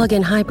 Recharge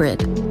Plug-in Hybrid.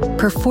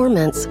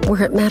 Performance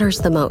where it matters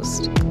the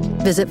most.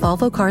 Visit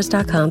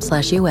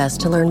volvocars.com/US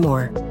to learn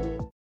more.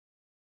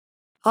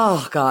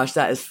 Oh gosh,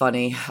 that is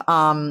funny.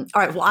 All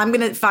right, well, I'm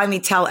going to finally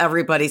tell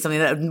everybody something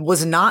that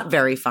was not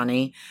very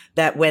funny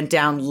that went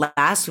down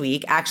last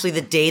week, actually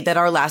the day that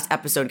our last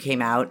episode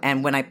came out.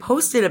 And when I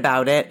posted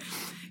about it,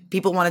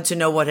 people wanted to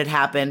know what had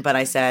happened, but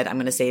I said, I'm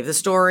going to save the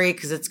story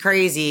because it's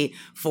crazy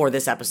for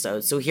this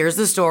episode. So here's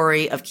the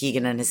story of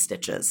Keegan and his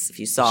stitches. If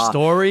you saw.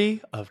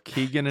 Story of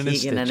Keegan and his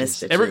stitches.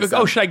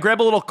 Should I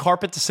grab a little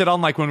carpet to sit on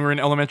like when we were in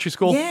elementary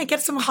school? Yeah,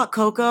 get some hot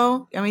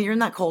cocoa. I mean, you're in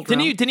that cold room.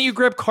 Didn't you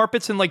grab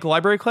carpets in like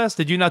library class?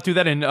 Did you not do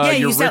that in yeah,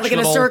 your you sat like in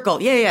a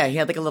circle. Yeah, he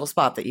had like a little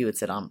spot that you would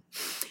sit on.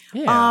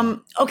 Yeah.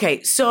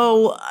 Okay,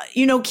 so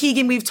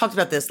Keegan, we've talked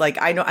about this.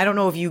 Like, I don't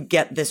know if you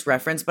get this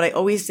reference, but I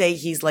always say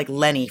he's like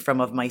Lenny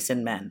from Of Mice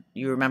and Men.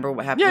 You remember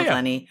what happened with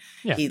Lenny?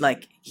 Yeah.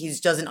 He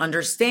doesn't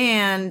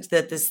understand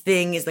that this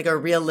thing is like a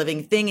real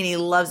living thing, and he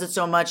loves it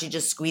so much he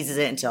just squeezes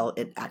it until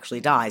it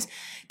actually dies.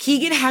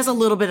 Keegan has a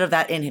little bit of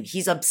that in him.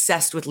 He's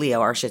obsessed with Leo,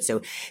 our Shih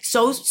Tzu,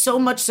 so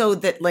much so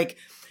that like.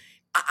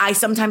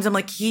 I'm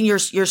like, Keegan,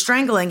 you're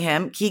strangling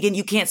him. Keegan,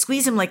 you can't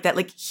squeeze him like that.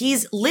 Like,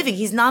 he's living.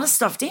 He's not a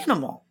stuffed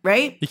animal,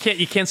 right?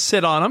 You can't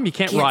sit on him. You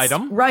can't ride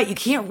him. Right. You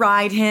can't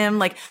ride him.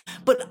 Like,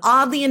 but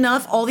oddly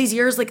enough, all these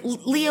years, like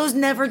Leo's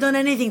never done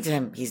anything to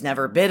him. He's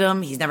never bit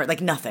him. He's never like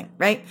nothing.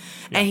 Right.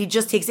 Yeah. And he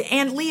just takes it.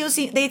 And Leo,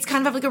 it's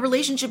kind of have like a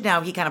relationship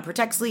now. He kind of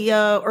protects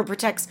Leo or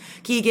protects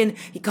Keegan.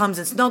 He comes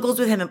and snuggles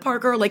with him and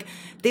Parker. Like,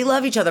 they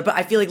love each other. But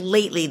I feel like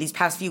lately, these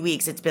past few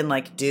weeks, it's been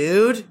like,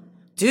 dude,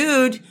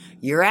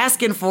 you're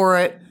asking for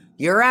it.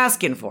 You're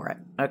asking for it.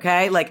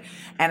 Okay? Like,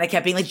 and I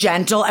kept being like,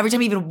 gentle. Every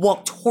time he even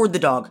walked toward the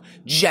dog,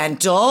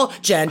 gentle.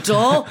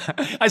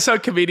 I saw a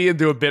comedian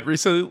do a bit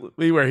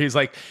recently where he's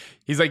like,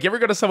 you ever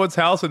go to someone's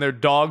house and their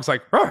dog's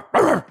like, "Rrr,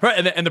 rrr,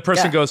 rrr," and the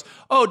person goes,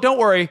 oh, don't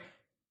worry,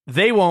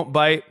 they won't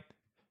bite.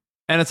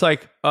 And it's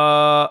like,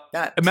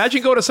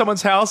 imagine going to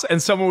someone's house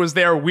and someone was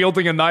there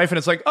wielding a knife and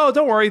it's like, oh,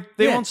 don't worry,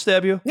 they won't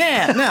stab you.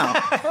 Yeah,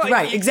 no.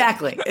 Right,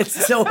 exactly.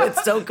 It's so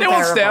comparable. They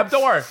won't stab,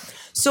 don't worry.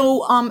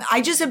 So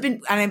I've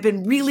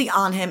been really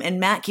on him, and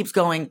Matt keeps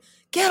going,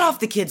 get off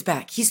the kid's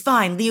back. He's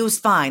fine. Leo's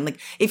fine. Like,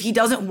 if he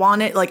doesn't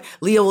want it, like,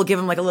 Leo will give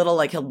him like a little,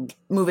 like, he'll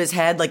move his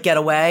head, like, get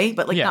away,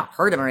 but like not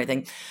hurt him or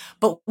anything.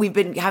 But we've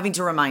been having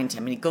to remind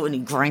him, and he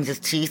grinds his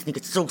teeth and he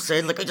gets so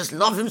sad. Like, I just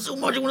love him so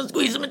much. I want to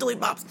squeeze him until he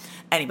pops.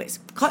 Anyways,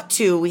 cut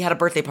to, we had a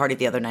birthday party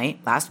the other night,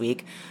 last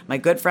week, my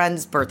good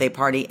friend's birthday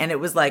party. And it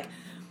was like,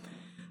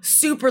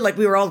 super, like,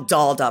 we were all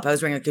dolled up. I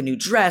was wearing like a new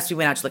dress. We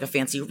went out to like a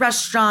fancy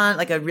restaurant,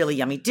 like a really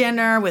yummy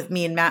dinner with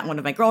me and Matt and one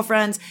of my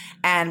girlfriends.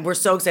 And we're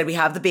so excited. We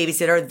have the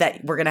babysitter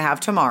that we're going to have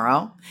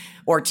tomorrow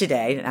or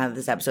today, now that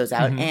this episode's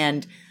out.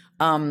 And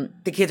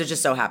the kids are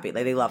just so happy.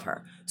 Like, they love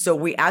her. So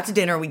we out to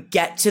dinner. We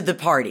get to the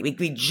party.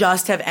 We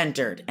just have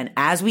entered. And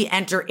as we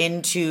enter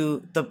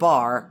into the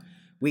bar,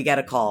 we get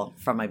a call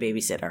from my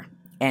babysitter.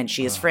 And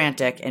she is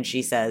frantic. And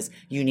she says,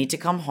 you need to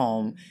come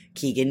home.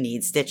 Keegan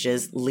needs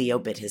stitches. Leo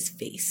bit his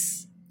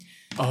face.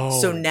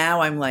 Oh. So now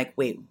I'm like,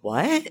 wait,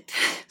 what?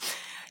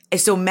 And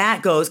so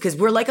Matt goes, because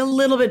we're like a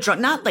little bit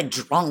drunk, not like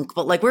drunk,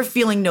 but like we're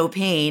feeling no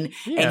pain.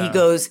 Yeah. And he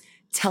goes,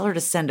 tell her to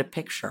send a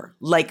picture.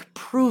 Like,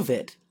 prove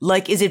it.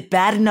 Like, is it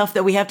bad enough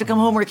that we have to come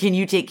home, or can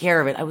you take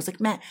care of it? I was like,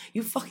 Matt,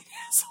 you fucking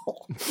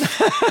asshole.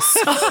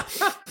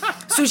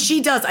 so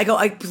she does. I go,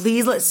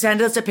 please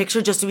send us a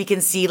picture just so we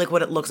can see like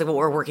what it looks like, what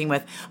we're working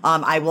with.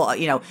 I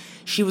will,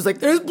 she was like,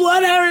 there's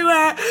blood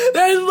everywhere.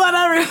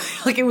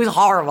 Like, it was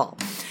horrible.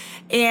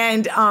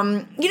 And,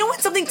 when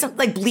something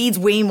like bleeds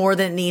way more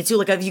than it needs to,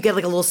 like if you get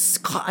like a little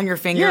cut on your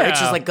finger, it's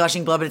just like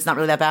gushing blood, but it's not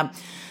really that bad.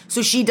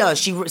 So she does.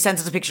 She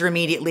sends us a picture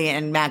immediately,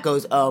 and Matt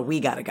goes, oh, we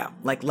gotta go.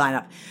 Like, line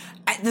up.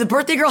 The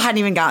birthday girl hadn't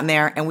even gotten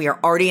there, and we are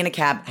already in a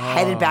cab,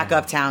 headed back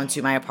uptown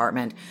to my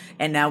apartment.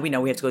 And now we know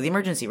we have to go to the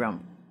emergency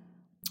room.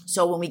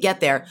 So when we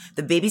get there,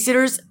 the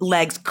babysitter's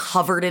legs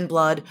covered in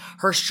blood,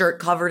 her shirt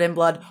covered in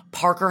blood,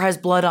 Parker has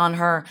blood on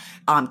her,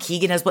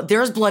 Keegan has blood.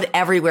 There's blood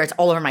everywhere. It's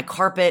all over my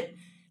carpet.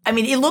 I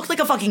mean, it looked like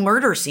a fucking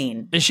murder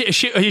scene.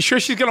 Are you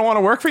sure she's going to want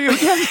to work for you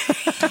again?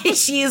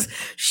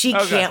 She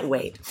can't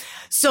wait.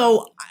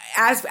 So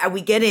as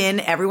we get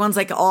in, everyone's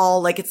like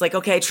it's like,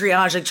 okay,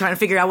 triage, like trying to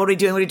figure out what are we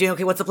doing?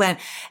 Okay, what's the plan?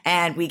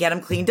 And we get him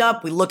cleaned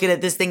up. We look at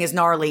it. This thing is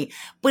gnarly,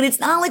 but it's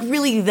not like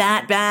really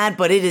that bad,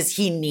 but it is,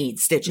 he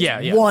needs stitches.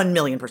 Yeah.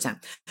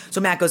 1,000,000%.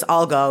 So Matt goes,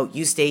 I'll go.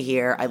 You stay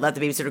here. I let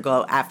the babysitter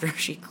go after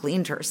she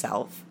cleaned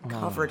herself,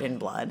 covered in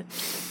blood.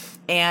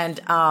 And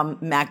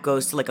Matt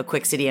goes to like a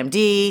quick City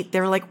MD. They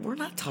were like, we're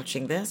not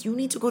touching this. You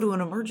need to go to an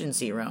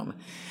emergency room.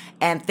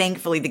 And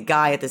thankfully, the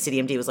guy at the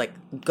City MD was like,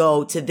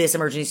 go to this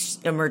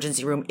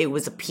emergency room. It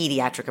was a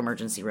pediatric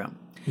emergency room.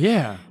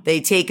 Yeah.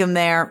 They take him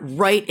there,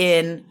 right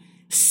in,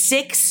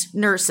 6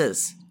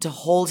 nurses to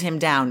hold him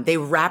down. They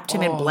wrapped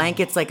him in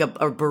blankets like a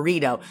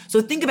burrito. So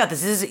think about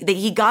this.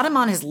 He got him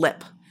on his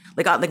lip.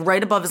 Like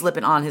right above his lip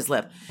and on his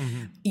lip.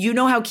 Mm-hmm. You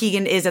know how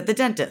Keegan is at the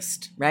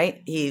dentist,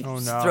 right? He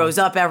throws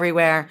up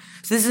everywhere.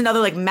 So this is another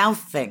like mouth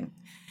thing.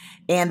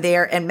 And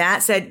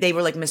Matt said, they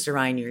were like, Mr.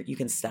 Ryan, you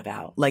can step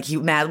out. Like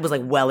Matt was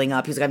like welling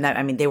up. He was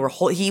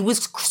like, he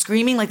was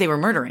screaming like they were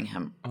murdering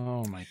him.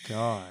 Oh my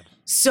God.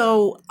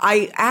 So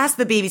I asked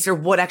the babysitter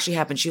what actually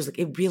happened. She was like,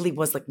 it really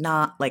was like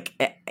not like,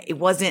 it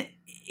wasn't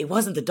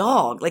the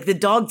dog. Like the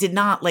dog did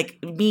not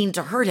like mean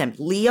to hurt him.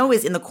 Leo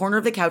is in the corner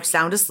of the couch,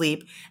 sound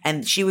asleep,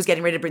 and she was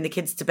getting ready to bring the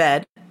kids to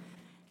bed.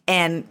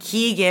 And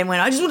Keegan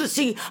went, I want to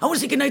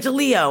say goodnight to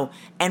Leo.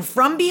 And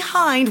from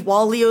behind,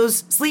 while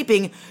Leo's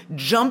sleeping,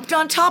 jumped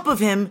on top of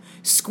him,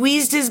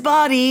 squeezed his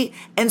body,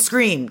 and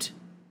screamed.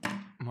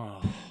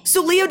 Oh.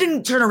 So Leo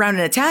didn't turn around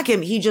and attack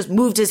him. He just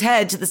moved his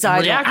head to the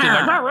side. Reacting.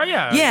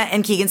 Yeah,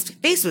 and Keegan's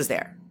face was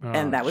there.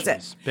 and that was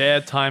it.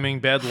 Bad timing,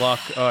 bad luck.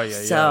 Oh,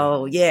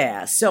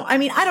 yeah. So, I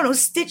mean, I don't know,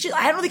 stitches.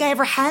 I don't think I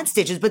ever had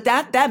stitches, but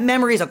that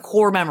memory is a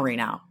core memory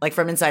now, like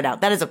from Inside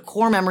Out. That is a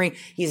core memory.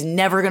 He's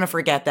never going to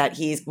forget that.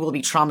 He will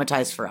be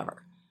traumatized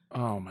forever.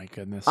 Oh, my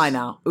goodness. I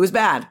know. It was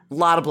bad. A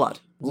lot of blood.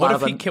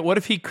 What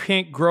if he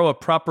can't grow a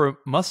proper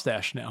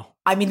mustache now?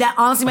 I mean, that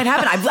honestly might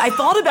happen. I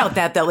thought about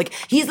that though. Like,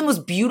 he has the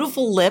most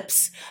beautiful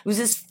lips. It was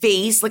his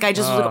face. Like, I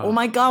just was like, oh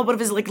my God, what if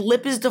his like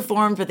lip is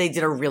deformed? But they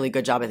did a really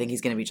good job. I think he's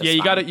going to be just fine.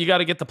 You got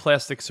to get the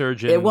plastic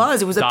surgeon. It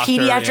was a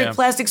pediatric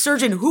plastic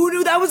surgeon. Who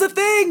knew that was a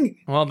thing?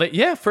 Well,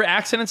 for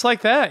accidents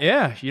like that,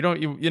 yeah. You know.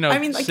 I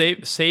mean, like,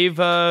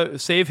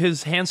 save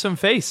his handsome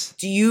face.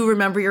 Do you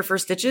remember your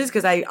first stitches?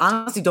 Because I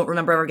honestly don't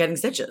remember ever getting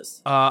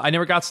stitches. I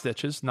never got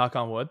stitches. Knock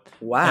on wood.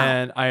 Wow.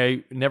 And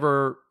I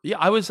never. Yeah,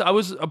 I was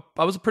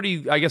a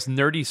pretty, I guess,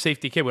 nerdy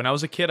safety kid. When I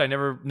was a kid, I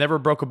never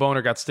broke a bone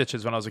or got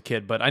stitches when I was a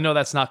kid. But I know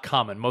that's not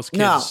common. Most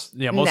kids,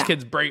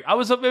 kids break.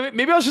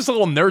 Maybe I was just a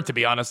little nerd, to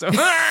be honest.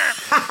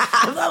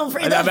 I'm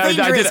afraid that's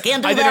dangerous.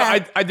 Can't do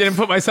that. I didn't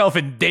put myself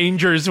in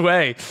danger's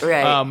way.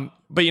 Right.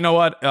 But you know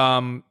what?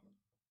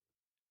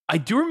 I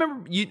do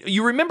remember.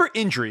 You remember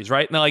injuries,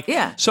 right? Now,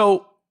 yeah.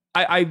 So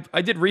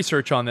I did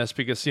research on this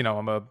because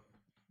I'm a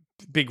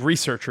big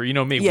researcher. You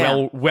know me,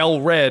 well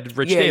read.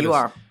 Rich Davis. You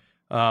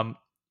are.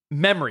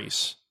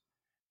 Memories.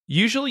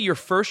 Usually your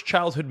first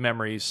childhood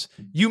memories,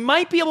 you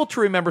might be able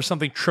to remember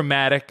something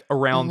traumatic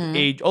around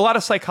age. A lot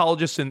of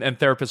psychologists and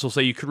therapists will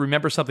say you could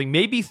remember something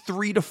maybe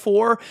 3 to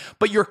 4,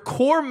 but your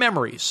core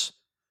memories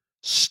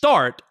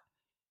start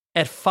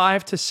at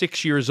 5 to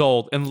 6 years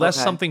old unless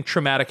something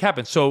traumatic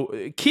happens. So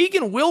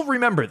Keegan will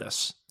remember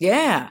this.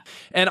 Yeah.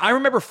 And I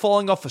remember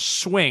falling off a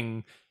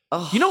swing.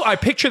 Oh. I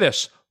picture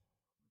this.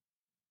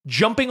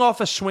 Jumping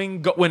off a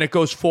swing when it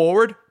goes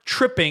forward,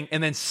 tripping,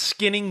 and then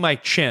skinning my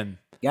chin.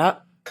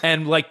 Yep.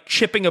 And like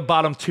chipping a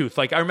bottom tooth.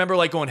 Like I remember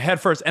like going head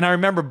first, and I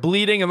remember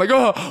bleeding and like,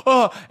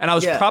 and I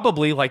was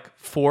probably like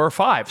 4 or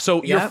 5.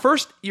 So your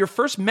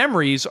first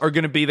memories are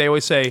going to be, they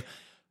always say,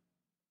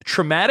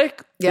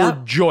 traumatic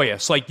or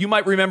joyous. Like you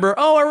might remember,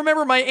 I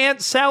remember my Aunt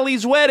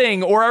Sally's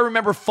wedding, or I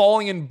remember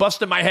falling and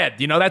busting my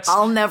head.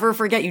 I'll never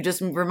forget. You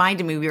just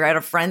reminded me, we were at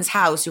a friend's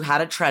house who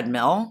had a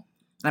treadmill.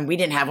 And we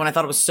didn't have one. I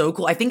thought it was so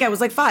cool. I think I was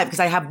like 5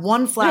 because I have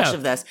one flash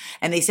of this.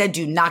 And they said,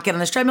 do not get on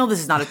this treadmill. This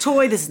is not a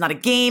toy. This is not a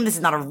game. This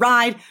is not a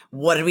ride.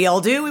 What did we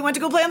all do? We went to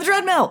go play on the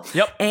treadmill.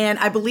 Yep. And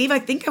I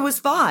think I was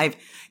 5.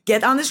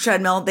 Get on this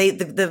treadmill.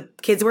 The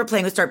kids that were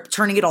playing would start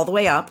turning it all the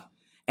way up.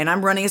 And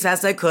I'm running as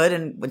fast as I could.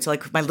 And until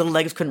my little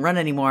legs couldn't run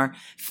anymore,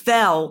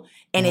 fell.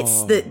 And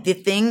it's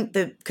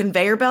the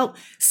conveyor belt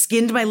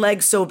skinned my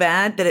leg so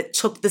bad that it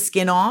took the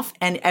skin off.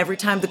 And every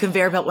time the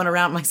conveyor belt went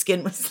around, my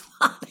skin was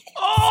flopping.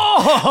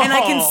 And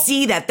I can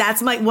see that.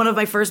 That's one of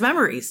my first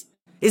memories.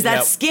 Is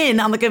that skin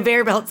on the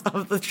conveyor belt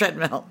of the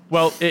treadmill.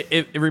 Well,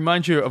 it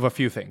reminds you of a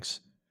few things.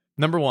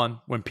 Number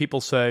one, when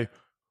people say,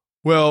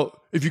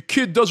 well, if your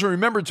kid doesn't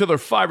remember until they're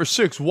 5 or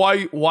 6,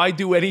 why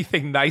do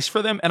anything nice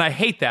for them? And I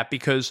hate that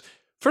because,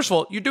 first of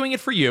all, you're doing it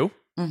for you.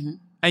 Mm-hmm.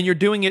 And you're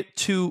doing it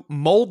to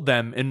mold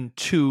them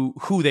into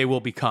who they will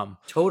become.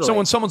 Totally. So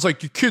when someone's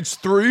like, your kid's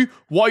 3,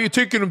 why are you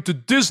taking them to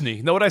Disney?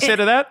 You know what I say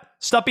to that?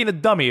 Stop being a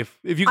dummy. If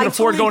you can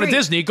afford going to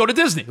Disney, go to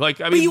Disney.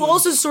 But you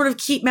also sort of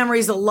keep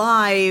memories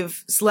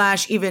alive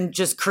 / even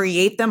just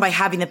create them by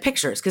having the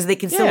pictures because they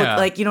can still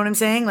look, you know what I'm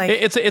saying? Like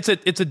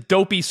it's a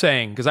dopey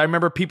saying because I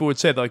remember people would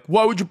say like,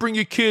 why would you bring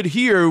your kid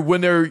here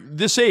when they're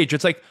this age?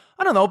 It's like,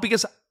 I don't know,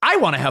 because I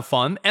want to have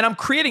fun and I'm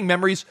creating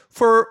memories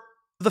for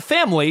the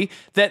family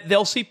that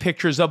they'll see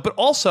pictures of, but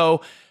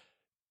also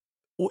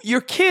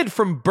your kid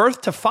from birth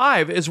to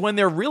 5 is when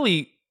they're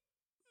really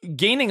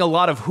gaining a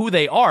lot of who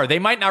they are. They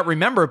might not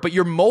remember, but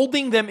you're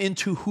molding them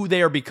into who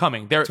they are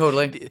becoming.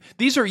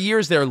 These are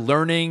years they're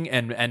learning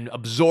and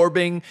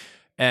absorbing.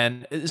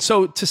 And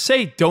so to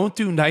say, don't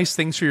do nice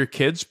things for your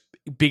kids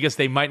because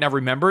they might not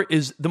remember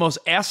is the most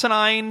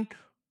asinine,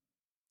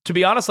 to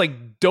be honest,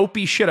 like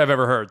dopey shit I've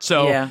ever heard.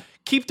 So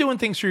keep doing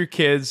things for your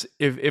kids.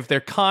 If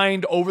they're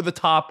kind, over the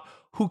top,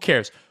 who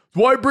cares?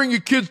 Why bring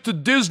your kids to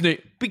Disney?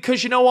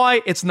 Because you know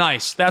why? It's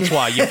nice. That's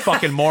why, you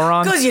fucking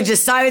moron. Because you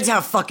decided to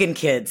have fucking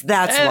kids.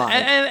 That's why.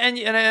 And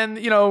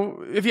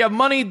if you have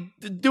money,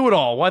 do it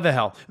all. Why the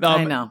hell?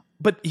 I know.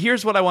 But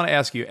here's what I want to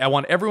ask you. I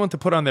want everyone to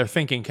put on their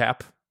thinking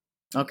cap.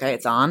 Okay,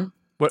 it's on.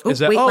 What is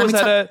that?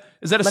 Wait,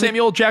 is that a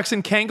Samuel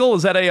Jackson Kangol?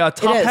 Is that a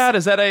top hat?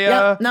 Is that a...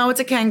 Yep. No,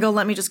 it's a Kangol.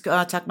 Let me just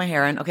tuck my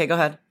hair in. Okay, go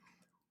ahead.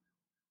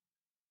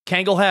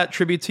 Kangol hat,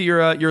 tribute to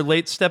your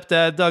late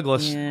stepdad,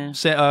 Douglas.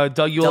 Yeah.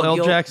 Doug L.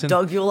 Jackson.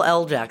 Doug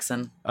L.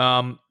 Jackson.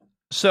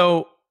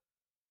 So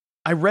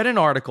I read an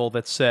article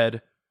that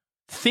said,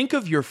 think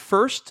of your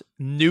first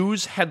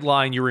news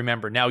headline you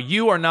remember. Now,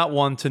 you are not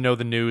one to know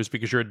the news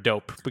because you're a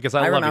dope, because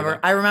I love you.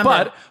 I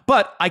remember.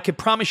 But I could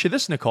promise you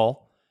this,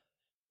 Nicole.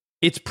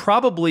 It's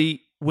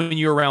probably when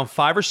you're around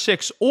 5 or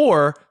 6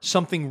 or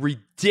something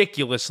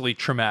ridiculously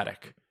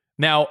traumatic.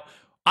 Now,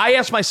 I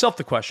asked myself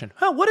the question,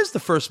 what is the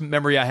first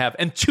memory I have?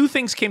 And 2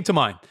 things came to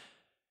mind.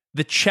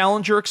 The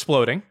Challenger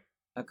exploding.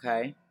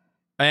 Okay.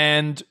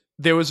 And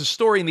there was a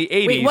story in the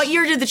 80s. Wait, what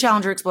year did the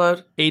Challenger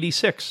explode?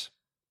 86.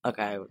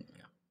 Okay.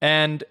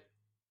 And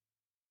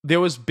there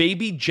was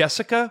baby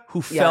Jessica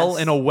who fell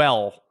in a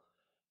well.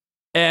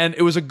 And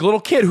it was a little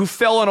kid who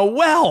fell in a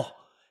well.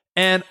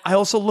 And I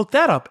also looked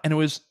that up, and it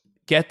was,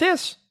 get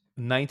this,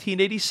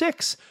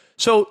 1986.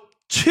 So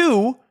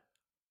 2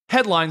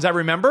 headlines I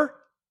remember.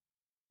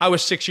 I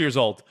was 6 years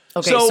old.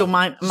 Okay, so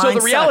mine So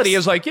the reality sucks.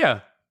 is like, yeah.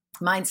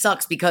 Mine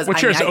sucks because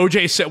What's yours? What's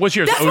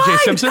yours? That's O.J. mine!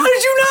 Simpson? How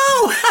did you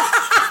know?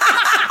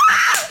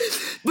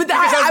 But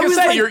Because I was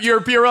gonna say,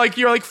 like,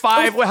 you're like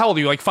 5. How old are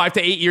you? Like 5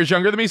 to 8 years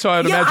younger than me. So I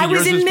would imagine I was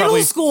yours in is middle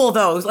probably school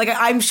though. Like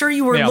I'm sure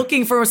you were Yeah.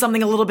 looking for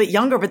something a little bit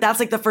younger, but that's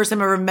like the first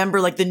time I remember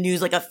like the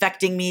news like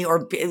affecting me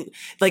or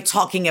like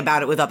talking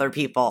about it with other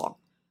people.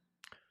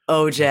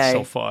 OJ,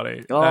 so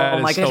funny. Oh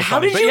That my is God. so How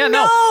funny. did But you yeah,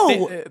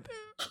 know?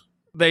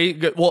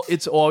 No, well,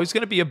 it's always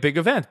going to be a big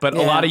event, but a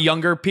Yeah. lot of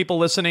younger people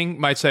listening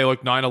might say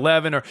like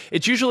 9/11, or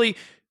it's usually,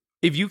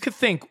 if you could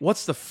think,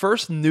 what's the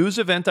first news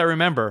event I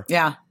remember?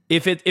 Yeah.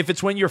 If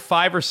it's when you're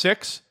 5 or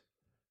 6,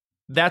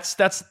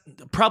 that's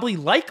probably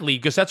likely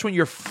because that's when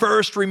you're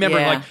first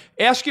remembering. Yeah. Like,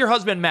 ask your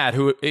husband Matt,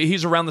 who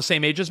he's around the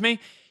same age as me.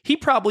 He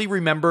probably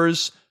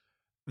remembers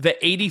the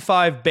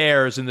 '85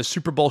 Bears in the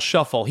Super Bowl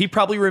Shuffle. He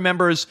probably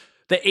remembers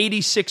the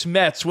 '86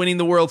 Mets winning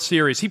the World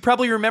Series. He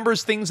probably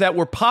remembers things that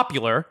were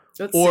popular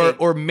Let's or see.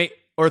 things.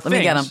 Let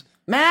me get him.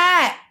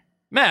 Matt,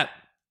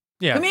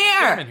 Yeah, come here.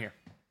 Get him in here.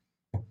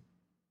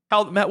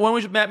 How Matt? When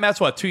was Matt?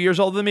 Matt's what? 2 years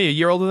older than me? A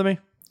year older than me?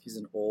 he's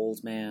an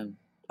old man.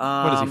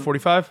 What is he?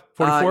 45?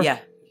 44? Yeah.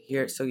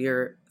 Here. So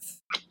you're.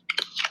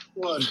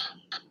 What?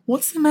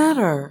 What's the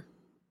matter?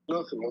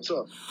 Nothing. What's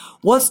up?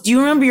 Do you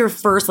remember your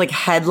first like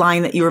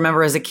headline that you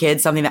remember as a kid?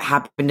 Something that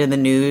happened in the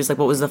news? Like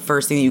what was the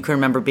first thing that you can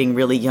remember being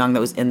really young that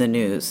was in the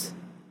news?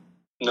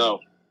 No.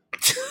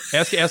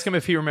 Ask him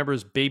if he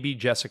remembers baby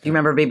Jessica. Do you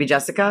remember baby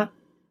Jessica?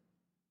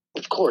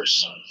 Of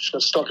course. She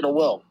got stuck in a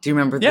well. Do you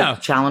remember the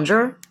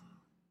Challenger?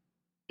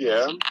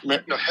 Yeah.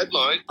 No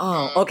headline.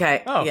 Oh,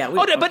 okay. Oh, Yeah.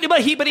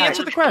 but he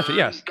answered the question.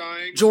 Yes.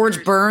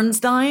 George Burns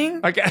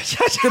dying? Okay.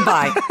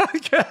 Goodbye.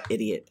 Okay.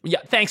 Idiot. Yeah,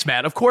 thanks,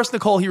 Matt. Of course,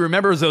 Nicole, he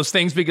remembers those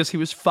things because he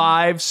was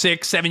 5,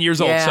 6, 7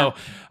 years old. Yeah.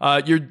 So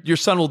your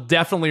son will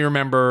definitely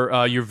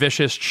remember your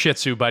vicious Shih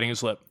Tzu biting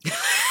his lip.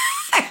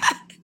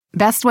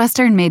 Best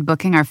Western made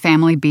booking our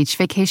family beach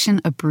vacation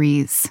a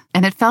breeze,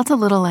 and it felt a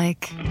little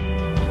like...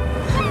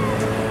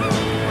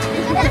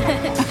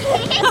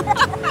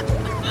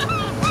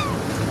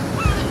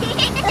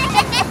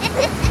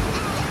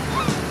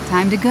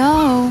 Time to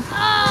go.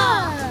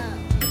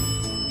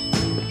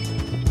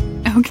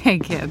 Okay,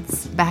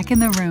 kids, back in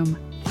the room.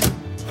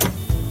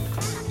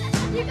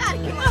 You gotta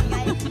come on,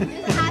 guys.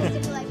 This has to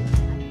be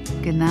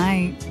like. Good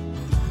night.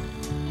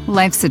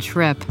 Life's a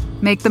trip.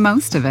 Make the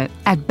most of it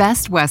at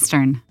Best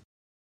Western.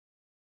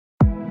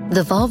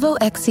 The Volvo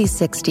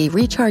XC60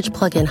 Recharge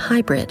Plug-in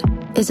Hybrid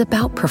is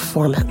about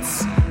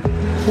performance.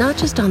 Not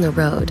just on the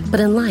road, but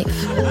in life.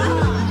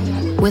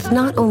 With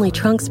not only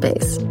trunk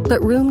space,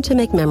 but room to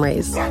make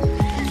memories.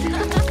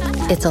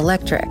 It's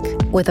electric,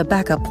 with a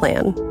backup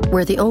plan,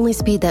 where the only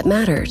speed that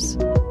matters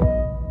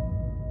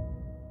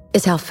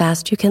is how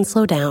fast you can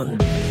slow down.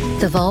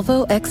 The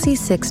Volvo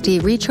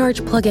XC60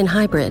 Recharge Plug-in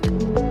Hybrid.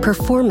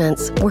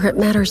 Performance where it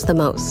matters the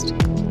most.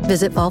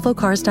 Visit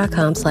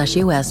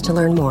volvocars.com/US to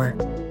learn more.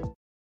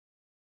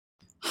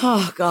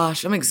 Oh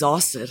gosh, I'm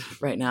exhausted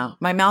right now.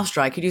 My mouth's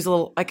dry. I could use a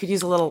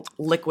little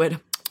liquid.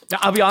 Now,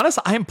 I'll be honest,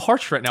 I am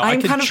parched right now. I'm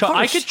I kind of I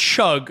parched. could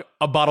chug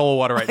a bottle of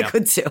water right I now.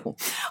 could too.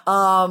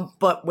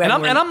 But when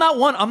I'm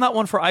not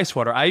one for ice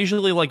water. I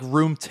usually like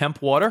room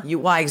temp water.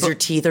 why? Because your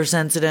teeth are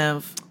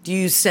sensitive. Do you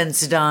use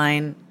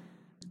Sensodyne?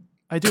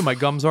 I do. My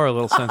gums are a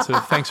little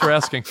sensitive. Thanks for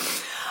asking.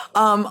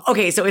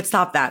 Okay, so it's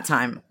Stop That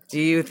time. Do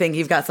you think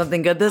you've got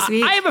something good this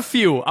week? I have a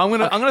few. I'm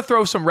gonna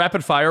throw some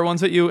rapid fire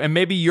ones at you, and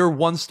maybe your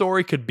one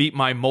story could beat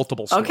my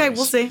multiple stories. Okay,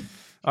 we'll see.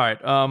 All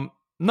right.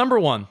 Number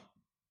one,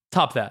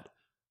 top that.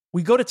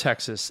 We go to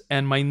Texas,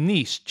 and my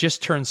niece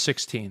just turned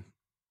 16,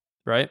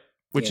 right?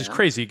 Which is Yeah.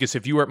 crazy because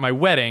if you were at my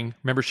wedding,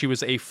 remember she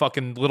was a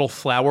fucking little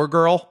flower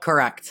girl.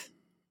 Correct.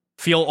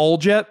 Feel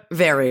old yet?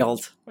 Very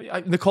old.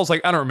 Nicole's like,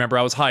 I don't remember.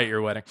 I was high at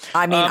your wedding.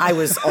 I mean, I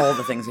was all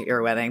the things at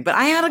your wedding, but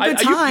I had a good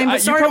you- time. you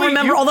But sorry, I probably- don't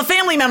remember you- all the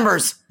family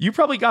members. You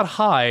probably got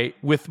high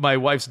with my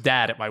wife's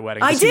dad at my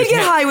wedding. I He did was get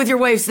hit- high with your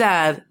wife's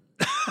dad.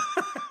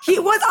 He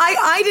was.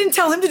 I didn't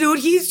tell him to do it.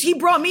 He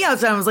brought me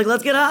outside. I was like,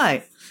 let's get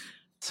high.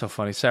 So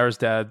funny. Sarah's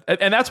dad.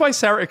 And that's why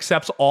Sarah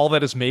accepts all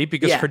that is me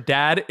because Yeah. her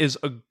dad is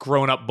a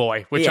grown-up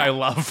boy, which Yeah. I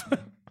love.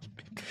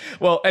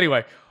 Well,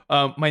 anyway,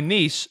 my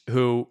niece,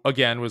 who,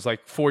 again, was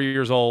like 4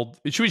 years old,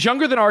 she was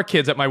younger than our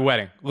kids at my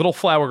wedding. Little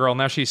flower girl.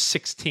 Now she's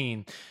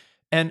 16.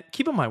 And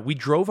keep in mind, we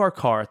drove our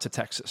car to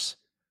Texas.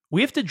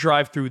 We have to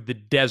drive through the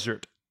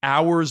desert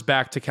hours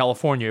back to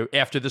California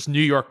after this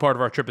New York part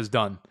of our trip is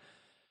done.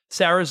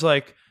 Sarah's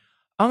like,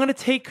 I'm going to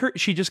take her.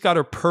 She just got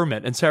her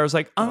permit. And Sarah's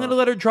like, I'm going to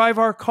let her drive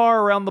our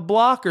car around the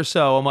block or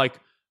so. I'm like,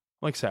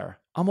 Sarah,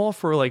 I'm all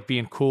for like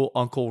being cool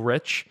Uncle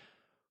Rich,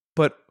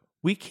 but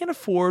we can't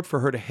afford for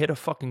her to hit a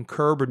fucking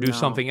curb or do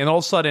something. And all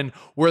of a sudden,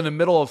 we're in the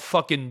middle of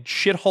fucking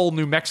shithole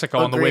New Mexico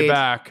on the way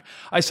back.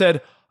 I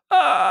said,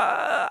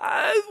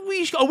 are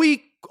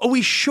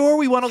we sure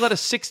we want to let a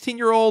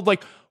 16-year-old,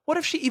 like, what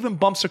if she even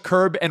bumps a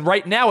curb and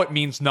right now it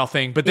means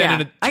nothing, but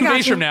then in 2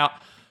 days from now,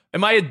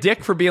 am I a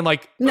dick for being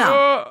like,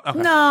 no, okay.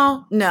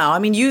 no. I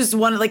mean, use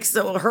one, like,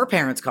 her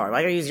parents' car.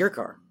 Why gotta use your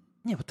car?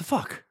 Yeah, what the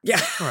fuck? Yeah.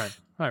 All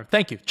right.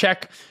 Thank you.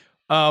 Check.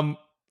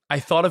 I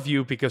thought of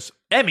you because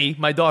Emmy,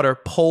 my daughter,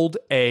 pulled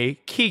a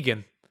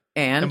Keegan.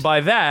 And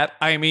by that,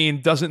 I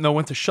mean, doesn't know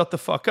when to shut the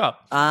fuck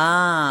up.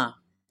 Ah.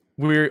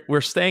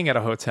 We're staying at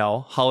a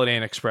hotel, Holiday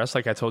Inn Express,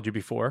 like I told you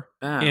before,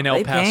 in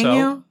El Paso. Paying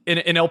you?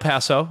 In El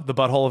Paso, the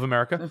butthole of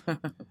America.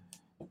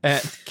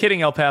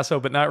 Kidding, El Paso,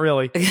 but not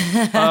really.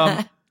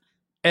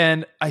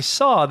 And I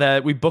saw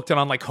that we booked it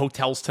on like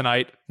Hotels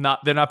Tonight.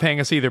 They're not paying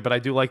us either, but I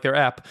do like their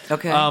app.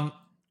 Okay.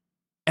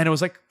 And it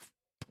was like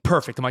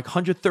perfect. I'm like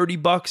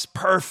 $130,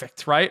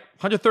 perfect, right?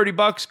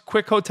 $130,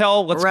 quick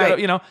hotel. Let's go.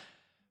 You know,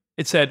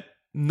 it said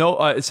no.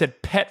 It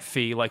said pet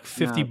fee like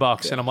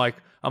 $50, and I'm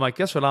like,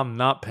 guess what? I'm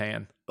not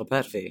paying a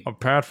pet fee. A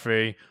pet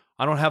fee.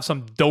 I don't have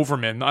some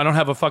Doberman. I don't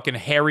have a fucking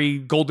hairy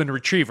golden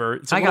retriever.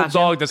 It's a little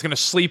dog that's gonna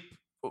sleep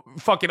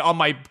fucking on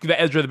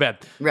the edge of the bed.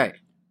 Right.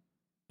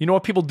 You know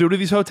what people do to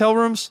these hotel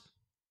rooms?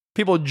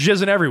 People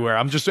jizzing everywhere.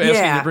 I'm just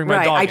asking to bring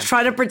my dog in. I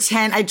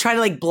try to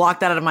like block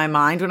that out of my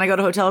mind when I go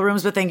to hotel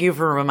rooms, but thank you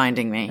for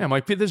reminding me. Yeah, I'm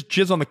like, there's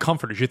jizz on the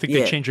comforters. You think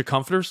they change your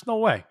comforters? No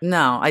way.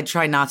 No, I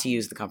try not to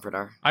use the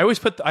comforter. I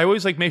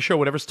always like make sure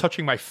whatever's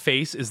touching my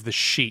face is the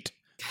sheet.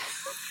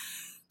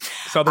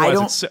 So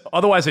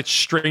otherwise it's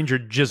stranger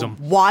jism.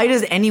 Why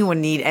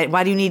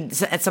do you need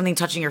something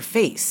touching your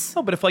face?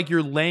 No, but if like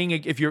you're laying,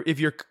 if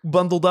you're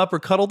bundled up or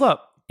cuddled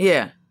up.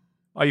 Yeah.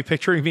 Are you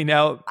picturing me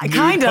now? I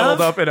kind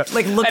of up in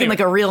like looking like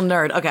a real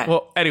nerd. Okay.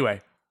 Well,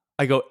 anyway,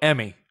 I go,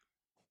 Emmy,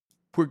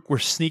 we're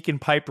sneaking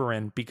Piper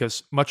in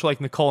because much like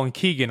Nicole and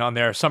Keegan on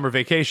their summer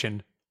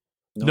vacation,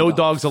 no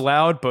dogs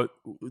allowed, but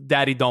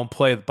Daddy don't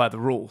play by the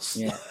rules.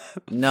 Yeah.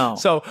 No.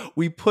 So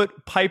we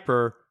put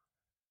Piper.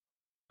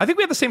 I think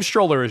we have the same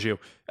stroller as you.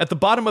 At the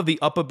bottom of the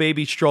Upper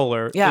Baby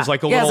stroller is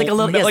like a little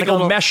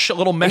mesh.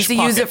 I used to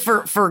use it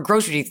for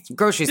groceries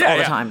all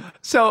the time.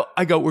 So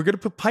I go, we're going to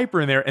put Piper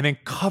in there and then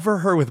cover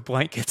her with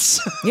blankets.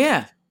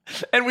 Yeah.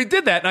 And we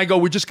did that. And I go,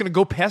 we're just going to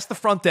go past the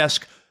front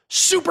desk,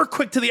 super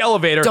quick to the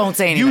elevator. Don't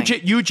say anything.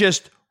 You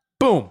just,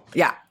 boom.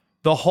 Yeah.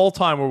 The whole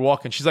time we're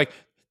walking, she's like,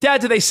 Dad,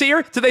 did they see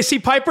her? Did they see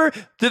Piper?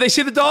 Did they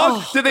see the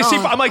dog? Did they see?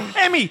 I'm like,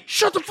 Emmy,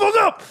 shut the fuck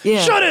up.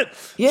 Yeah. Shut it.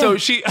 Yeah. So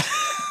she...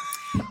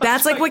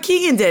 That's like what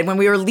Keegan did when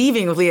we were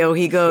leaving with Leo.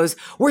 He goes,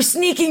 we're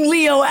sneaking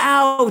Leo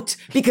out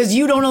because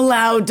you don't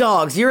allow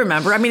dogs. You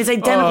remember? I mean, it's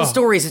identical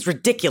stories. It's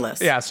ridiculous.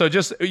 Yeah, so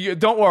just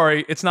don't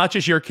worry. It's not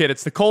just your kid.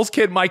 It's Nicole's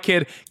kid, my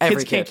kid.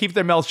 Kids can't keep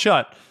their mouths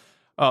shut.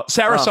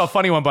 Sarah saw a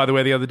funny one, by the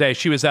way, the other day.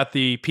 She was at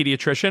the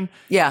pediatrician.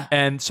 Yeah.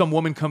 And some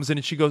woman comes in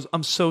and she goes,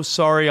 I'm so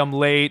sorry I'm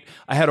late.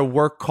 I had a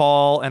work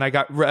call and I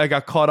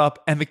got caught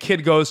up. And the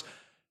kid goes,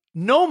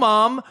 no,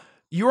 Mom,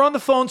 you were on the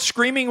phone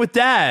screaming with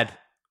Dad.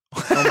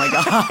 Oh my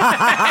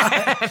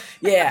God.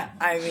 Yeah.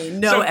 I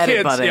mean, no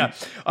edit button. Yeah.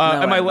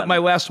 And my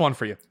last one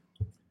for you.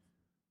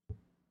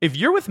 If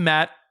you're with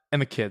Matt and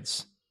the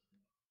kids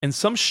and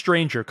some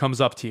stranger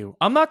comes up to you,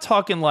 I'm not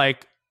talking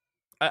like,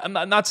 I'm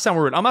not to sound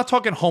rude. I'm not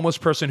talking homeless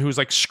person who's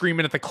like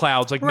screaming at the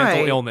clouds, like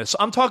mental illness.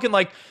 I'm talking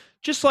like,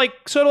 just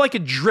like, sort of like a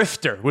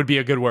drifter would be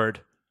a good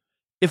word.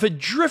 If a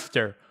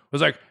drifter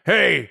was like,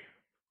 hey,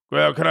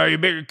 well, can I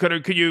make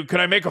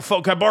a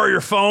phone? Can I borrow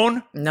your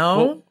phone?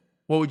 No.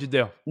 What would you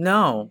do?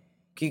 No.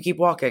 Can you keep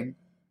walking?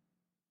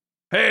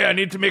 Hey, I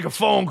need to make a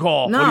phone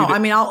call. No, I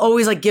mean, I'll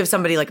always like give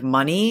somebody like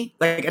money.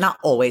 Like, not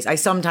always. I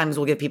sometimes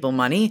will give people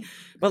money,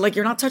 but like,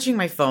 you're not touching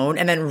my phone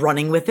and then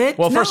running with it.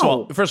 Well, first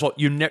of all,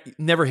 you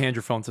never hand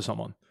your phone to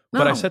someone. No.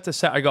 But I said to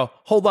Sarah, I go,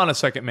 hold on a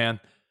second, man.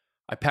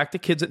 I packed the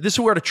kids. This is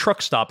where the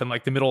truck stop in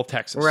like the middle of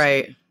Texas.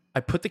 Right.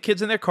 I put the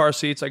kids in their car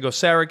seats. I go,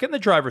 Sarah, get in the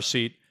driver's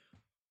seat.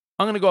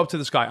 I'm going to go up to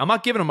this guy. I'm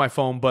not giving him my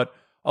phone, but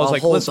I was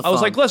like, listen,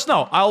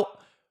 no,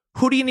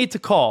 who do you need to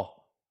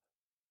call?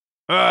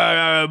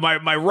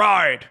 My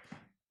ride.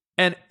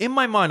 And in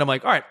my mind, I'm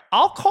like, all right,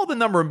 I'll call the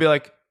number and be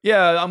like,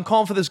 yeah, I'm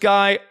calling for this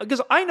guy.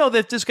 Because I know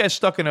that this guy's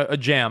stuck in a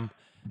jam.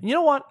 And you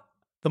know what?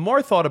 The more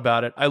I thought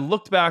about it, I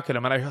looked back at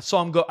him and I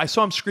saw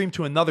him scream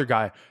to another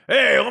guy,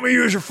 hey, let me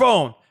use your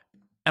phone.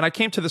 And I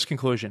came to this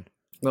conclusion.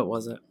 What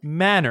was it?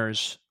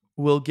 Manners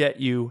will get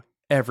you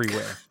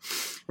everywhere.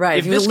 Right.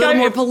 If he was a little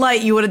more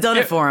polite, you would have done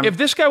it for him. If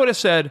this guy would have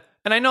said,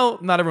 and I know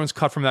not everyone's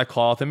cut from that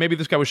cloth, and maybe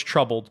this guy was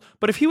troubled,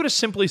 but if he would have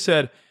simply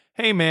said,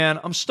 hey, man,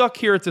 I'm stuck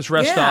here at this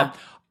rest stop.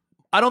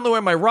 I don't know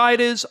where my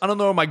ride is. I don't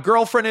know where my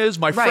girlfriend is,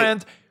 my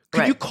friend.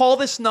 Could you call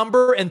this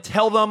number and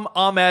tell them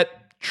I'm at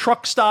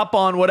truck stop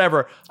on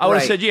whatever? I would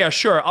have said, yeah,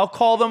 sure. I'll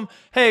call them.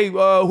 Hey,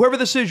 whoever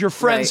this is, your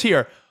friend's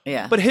here.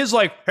 Yeah. But his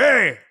like,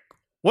 hey,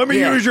 let me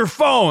use your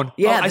phone.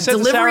 Yeah, the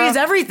delivery is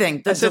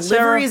everything. The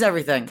delivery is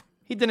everything.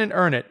 He didn't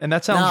earn it. And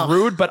that sounds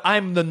rude, but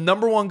I'm the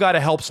number one guy to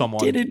help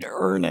someone. Didn't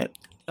earn it.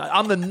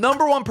 I'm the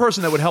number one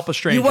person that would help a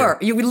stranger. You were.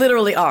 You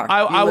literally are.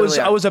 I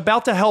was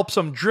about to help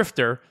some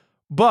drifter,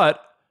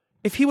 but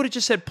if he would have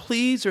just said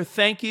please or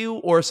thank you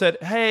or said,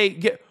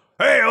 hey,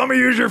 let me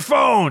use your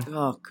phone.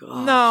 Oh,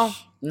 God. No.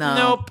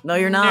 Nope. No,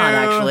 you're not,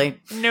 actually.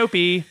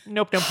 Nopey.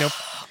 Nope.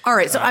 All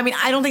right. So, I mean,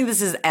 I don't think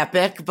this is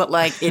epic, but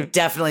like it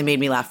definitely made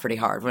me laugh pretty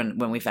hard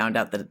when we found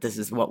out that this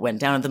is what went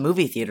down at the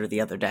movie theater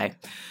the other day.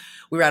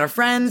 We were at our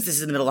friends. This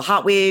is in the middle of the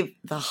hot wave.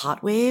 The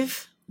hot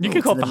wave? You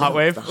can call it the hot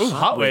wave. Ooh,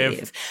 hot wave. It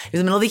was in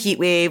the middle of the heat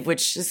wave,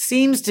 which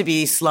seems to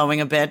be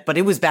slowing a bit, but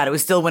it was bad. It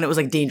was still when it was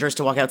like dangerous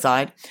to walk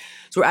outside.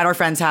 So we're at our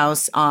friend's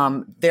house.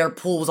 Their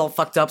pool was all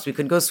fucked up, so we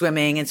couldn't go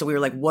swimming. And so we were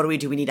like, what do we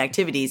do? We need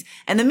activities.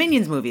 And the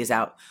Minions movie is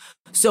out.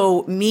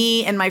 So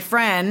me and my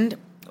friend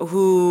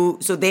so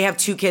they have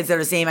two kids that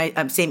are the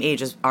same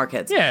age as our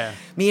kids. Yeah.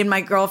 Me and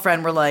my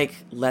girlfriend were like,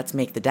 let's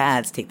make the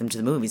dads take them to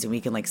the movies and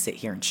we can like sit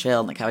here and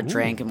chill and like have a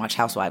drink and watch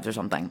Housewives or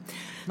something.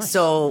 Nice.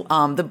 So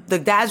the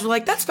dads were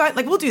like, that's fine.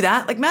 Like, we'll do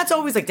that. Like, Matt's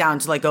always like down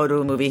to like go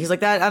to a movie. He's like,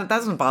 that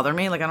doesn't bother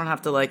me. Like, I don't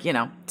have to like,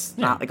 it's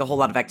not like a whole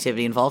lot of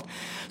activity involved.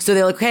 So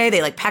they're like, okay,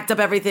 they like packed up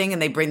everything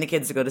and they bring the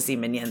kids to go to see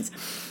Minions.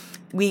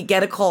 We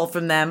get a call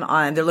from them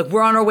and they're like,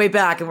 we're on our way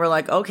back. And we're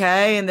like,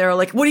 okay. And they're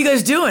like, what are you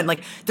guys doing?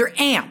 Like, they're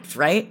amped,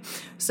 right?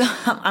 So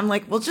I'm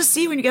like, well, just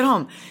see when you get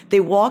home.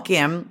 They walk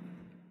in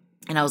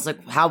and I was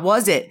like, how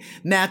was it?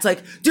 Matt's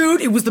like,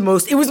 dude, it was the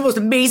most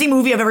amazing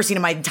movie I've ever seen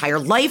in my entire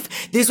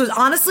life. This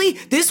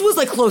was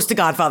like close to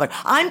Godfather.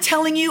 I'm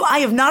telling you, I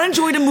have not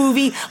enjoyed a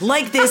movie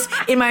like this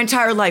in my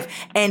entire life.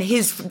 And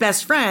his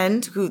best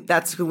friend,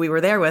 that's who we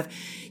were there with,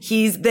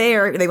 he's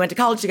there. They went to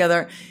college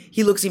together.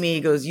 He looks at me,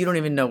 he goes, you don't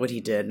even know what he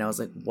did. And I was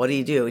like, what did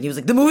he do? And he was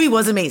like, the movie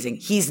was amazing.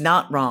 He's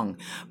not wrong.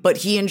 But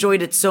he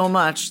enjoyed it so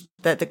much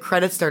that the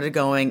credits started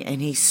going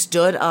and he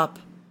stood up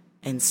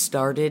and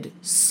started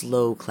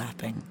slow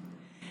clapping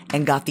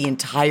and got the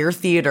entire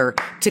theater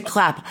to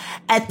clap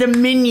at the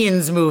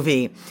Minions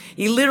movie.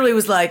 He literally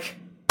was like,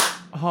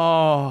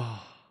 oh.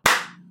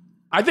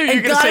 I think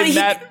you're going to say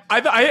Matt.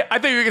 I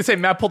think you're going to say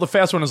Matt pulled a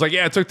fast one. And was like,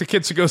 yeah, I took the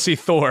kids to go see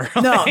Thor.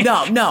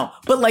 No.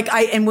 But like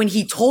and when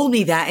he told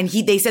me that, and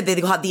they said they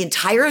got the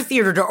entire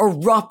theater to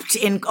erupt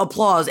in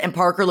applause, and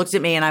Parker looked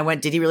at me and I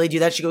went, did he really do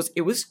that? She goes,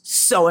 it was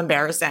so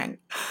embarrassing.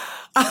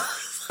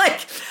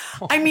 Like,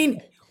 I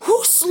mean,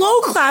 who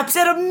slow claps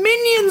at a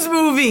Minions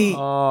movie?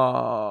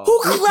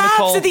 Who claps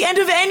Nicole, at the end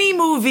of any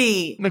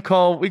movie?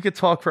 Nicole, we could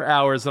talk for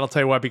hours, and I'll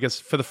tell you why. Because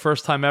for the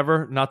first time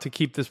ever, not to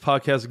keep this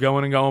podcast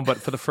going and going, but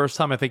for the first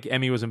time, I think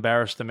Emmy was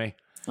embarrassed of me.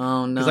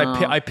 Oh no!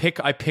 Because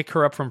I pick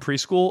her up from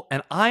preschool,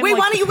 and I'm wait.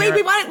 Like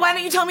why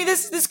don't you tell me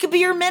this? This could be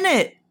your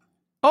minute.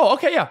 Oh,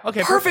 okay, yeah,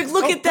 okay, perfect.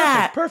 Look at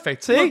that.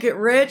 Perfect. See, look at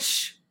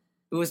Rich.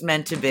 It was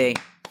meant to be.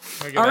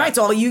 All right,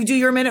 so you do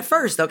your minute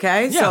first,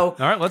 okay? Yeah. So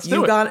all right, let's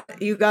do it.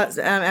 You got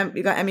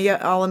Emmy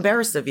all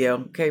embarrassed of you.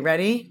 Okay,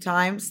 ready?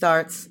 Time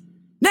starts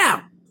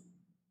now.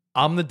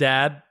 I'm the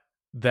dad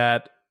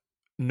that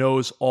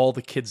knows all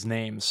the kids'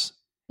 names.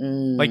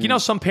 Like,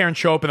 some parents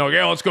show up and they're like,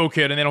 yeah, let's go,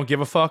 kid, and they don't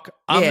give a fuck.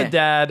 I'm the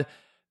dad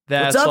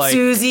that's what's up, like,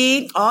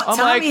 Susie? Oh,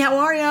 Tommy, how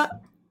are you?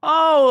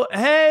 Oh,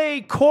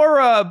 hey,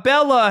 Cora,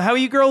 Bella, how are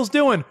you girls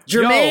doing?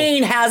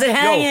 Jermaine, how's it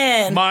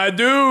hanging? Yo, my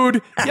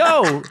dude.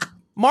 Yo,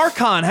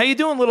 Marcon, how you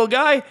doing, little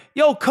guy?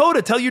 Yo,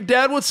 Coda, tell your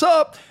dad what's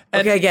up.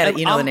 And, okay, I get it.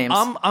 You know the names.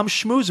 I'm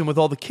schmoozing with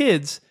all the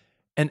kids,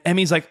 and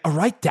Emmy's like, all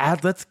right,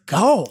 Dad, let's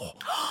go.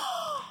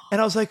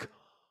 And I was like,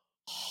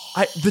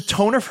 the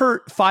tone of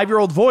her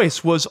 5-year-old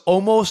voice was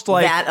almost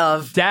like that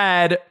of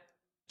Dad,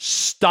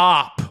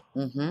 stop.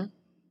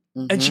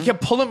 And she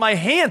kept pulling my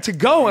hand to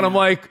go, and I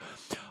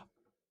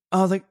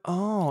was like,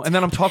 oh. And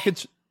then I'm talking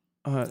to,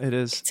 it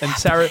is. It's and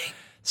happening.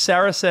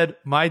 Sarah said,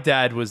 my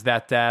dad was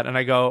that dad. And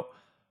I go,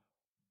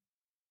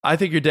 I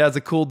think your dad's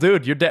a cool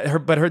dude.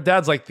 But her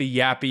dad's like the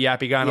yappy guy.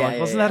 And I'm like,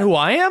 wasn't that who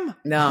I am?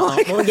 No.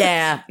 Well,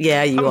 yeah,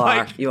 you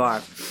are. You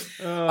are.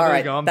 All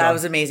right, that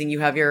was amazing. You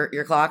have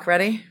your clock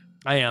ready?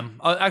 I am.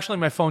 Actually,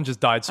 my phone just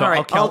died, so all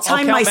right, I'll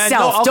time count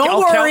myself. No,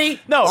 Don't worry.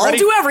 I'll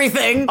do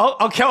everything.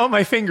 I'll count on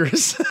my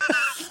fingers.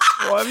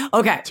 1,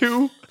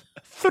 2,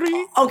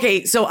 3.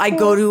 Okay, so I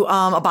go to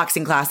a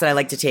boxing class that I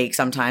like to take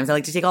sometimes. I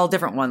like to take all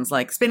different ones,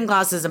 like spin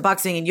classes and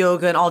boxing and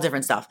yoga and all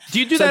different stuff. Do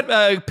you do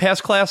that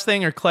pass class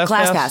thing or class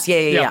pass?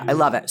 Yeah. I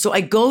love it. So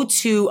I go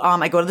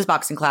to this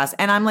boxing class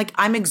and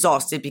I'm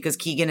exhausted because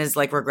Keegan is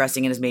like regressing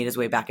and has made his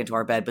way back into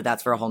our bed, but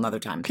that's for a whole nother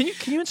time. Can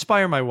you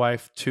inspire my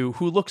wife who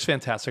looks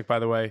fantastic, by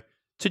the way,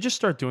 to just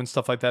start doing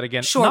stuff like that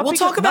again? Sure, we'll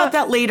talk about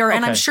that later,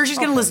 and I'm sure she's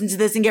going to listen to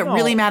this and get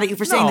really mad at you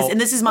for saying this, and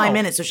this is my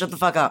minute, so shut the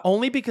fuck up.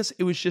 Only because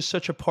it was just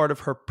such a part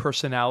of her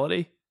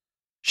personality.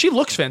 She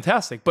looks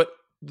fantastic, but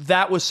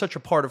that was such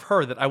a part of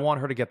her that I want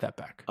her to get that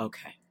back.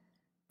 Okay.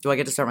 Do I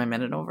get to start my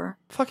minute over?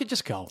 Fuck it,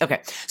 just go.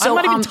 Okay. So, I'm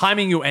not even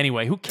timing you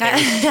anyway. Who cares?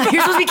 You're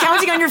supposed to be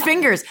counting on your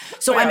fingers.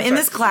 So I'm in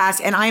this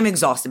class and I'm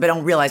exhausted, but I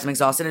don't realize I'm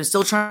exhausted. I'm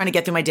still trying to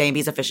get through my day and be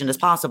as efficient as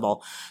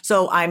possible.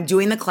 So I'm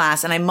doing the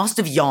class and I must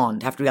have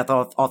yawned after we got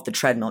off the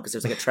treadmill because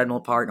there's like a treadmill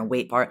part and a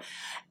weight part.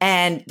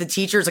 And the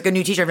teacher's like a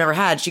new teacher I've never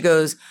had. She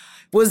goes,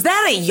 was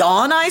that a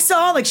yawn I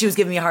saw? Like she was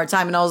giving me a hard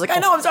time and I was like, I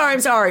know, I'm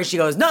sorry. She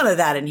goes, none of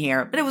that in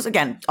here. But it was,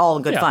 again, all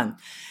in good fun.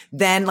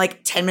 Then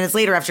like 10 minutes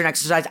later after an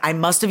exercise, I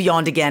must have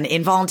yawned again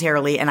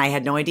involuntarily and I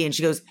had no idea. And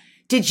she goes,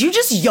 did you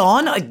just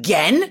yawn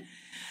again?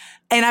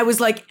 And I was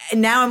like, and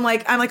now I'm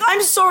like,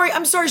 I'm sorry.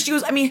 She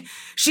goes,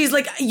 she's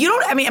like,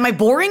 am I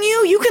boring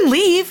you? You can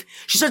leave.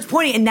 She starts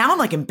pointing and now I'm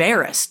like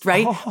embarrassed,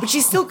 right? But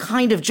she's still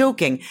kind of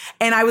joking.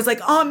 And I was like,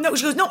 no.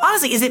 She goes, no,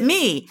 honestly, is it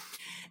me?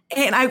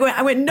 And I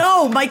went,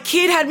 no, my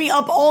kid had me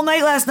up all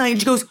night last night. And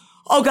she goes,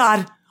 oh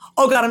God,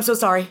 I'm so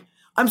sorry.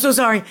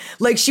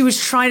 Like she was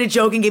trying to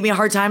joke and gave me a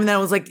hard time. And then I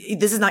was like,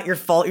 this is not your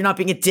fault. You're not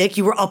being a dick.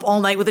 You were up all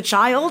night with a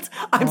child.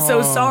 I'm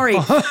so sorry.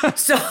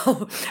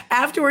 So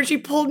afterwards she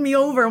pulled me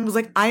over and was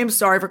like, I am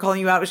sorry for calling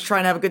you out. I was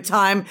trying to have a good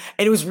time.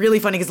 And it was really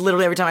funny because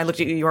literally every time I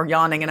looked at you, you were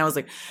yawning. And I was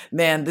like,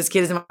 man, this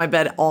kid is in my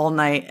bed all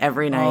night,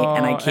 every night.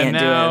 And I can't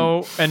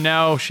do it. And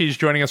now she's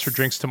joining us for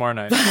drinks tomorrow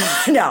night.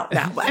 No.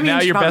 I mean, now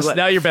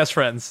you're best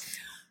friends.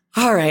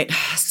 All right.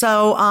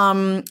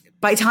 So,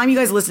 by the time you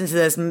guys listen to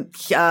this,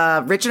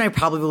 Rich and I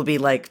probably will be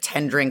like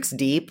 10 drinks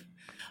deep.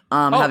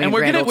 And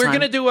we're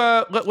gonna do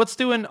let's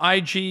do an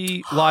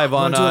IG live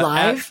on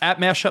at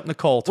Mashup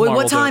Nicole tomorrow.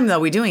 What time though? Are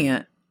we doing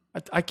it?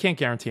 I can't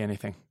guarantee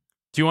anything.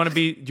 Do you want to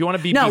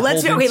be? No.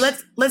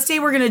 Let's say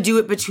we're gonna do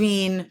it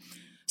between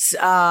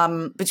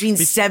 7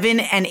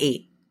 and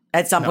 8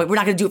 at some point. We're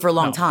not gonna do it for a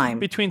long time.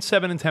 Between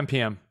 7 and 10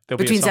 p.m.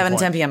 Between 7 and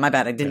 10 p.m. My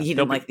bad. He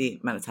didn't like the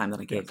amount of time that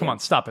I gave. Come on,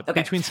 stop it.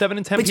 Okay. Between 7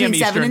 and 10 p.m.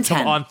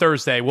 Eastern on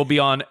Thursday, we'll be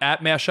on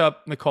at Mashup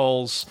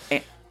Nicole's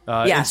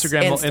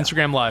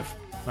Instagram Live.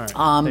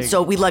 All right,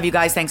 so we love you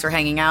guys. Thanks for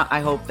hanging out.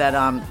 I hope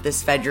that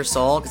this fed your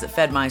soul because it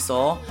fed my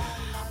soul.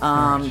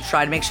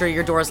 Try to make sure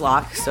your door's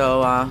locked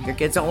so your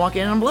kids don't walk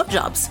in on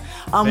blowjobs.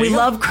 We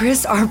love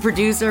Chris, our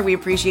producer. We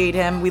appreciate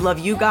him. We love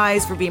you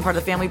guys for being part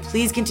of the family.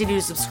 Please continue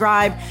to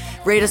subscribe,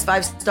 rate us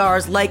 5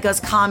 stars, like us,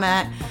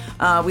 comment.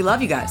 We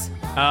love you guys.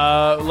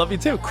 Love you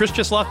too. Chris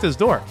just locked his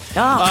door.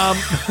 At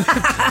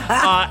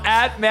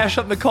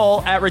Mashup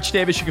Nicole, at Rich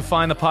Davis, you can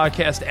find the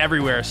podcast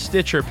everywhere: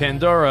 Stitcher,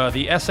 Pandora,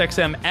 the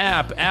SXM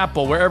app,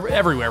 Apple,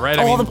 everywhere, right?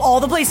 All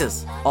the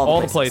places. All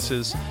the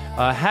places.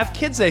 Have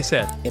Kids, they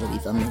said. It'll be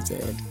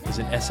fermented. Is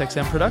an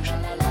SXM production.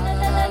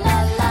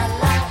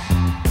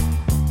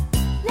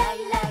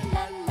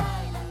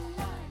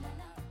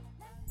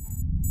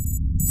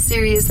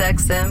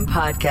 SiriusXM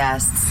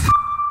podcasts.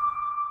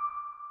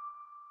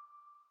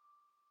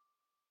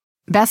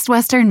 Best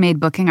Western made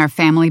booking our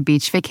family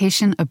beach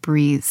vacation a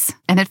breeze,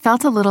 and it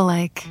felt a little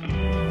like...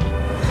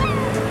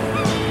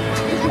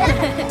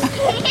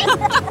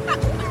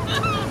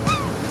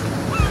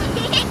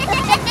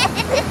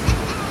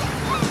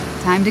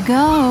 Time to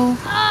go.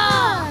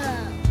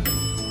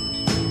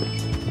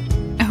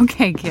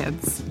 Okay,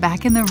 kids,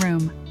 back in the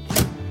room.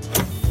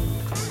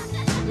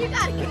 You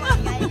gotta come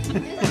on, guys.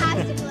 This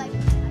has to be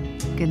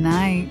like... Good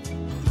night.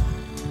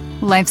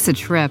 Life's a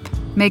trip.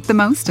 Make the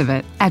most of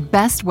it at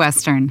Best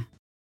Western.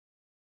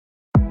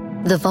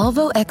 The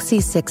Volvo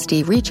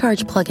XC60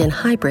 Recharge Plug-in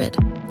Hybrid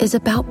is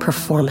about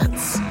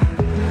performance.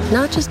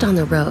 Not just on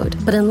the road,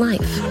 but in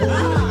life.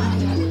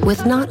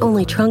 With not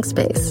only trunk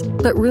space,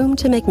 but room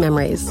to make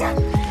memories.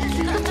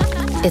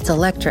 It's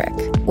electric,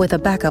 with a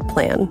backup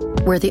plan,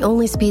 where the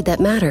only speed that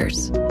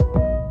matters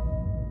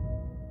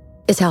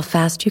is how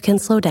fast you can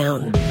slow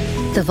down.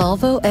 The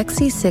Volvo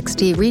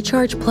XC60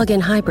 Recharge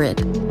Plug-in Hybrid.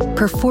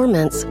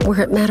 Performance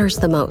where it matters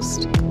the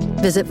most.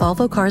 Visit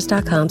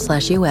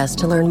volvocars.com/US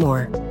to learn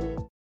more.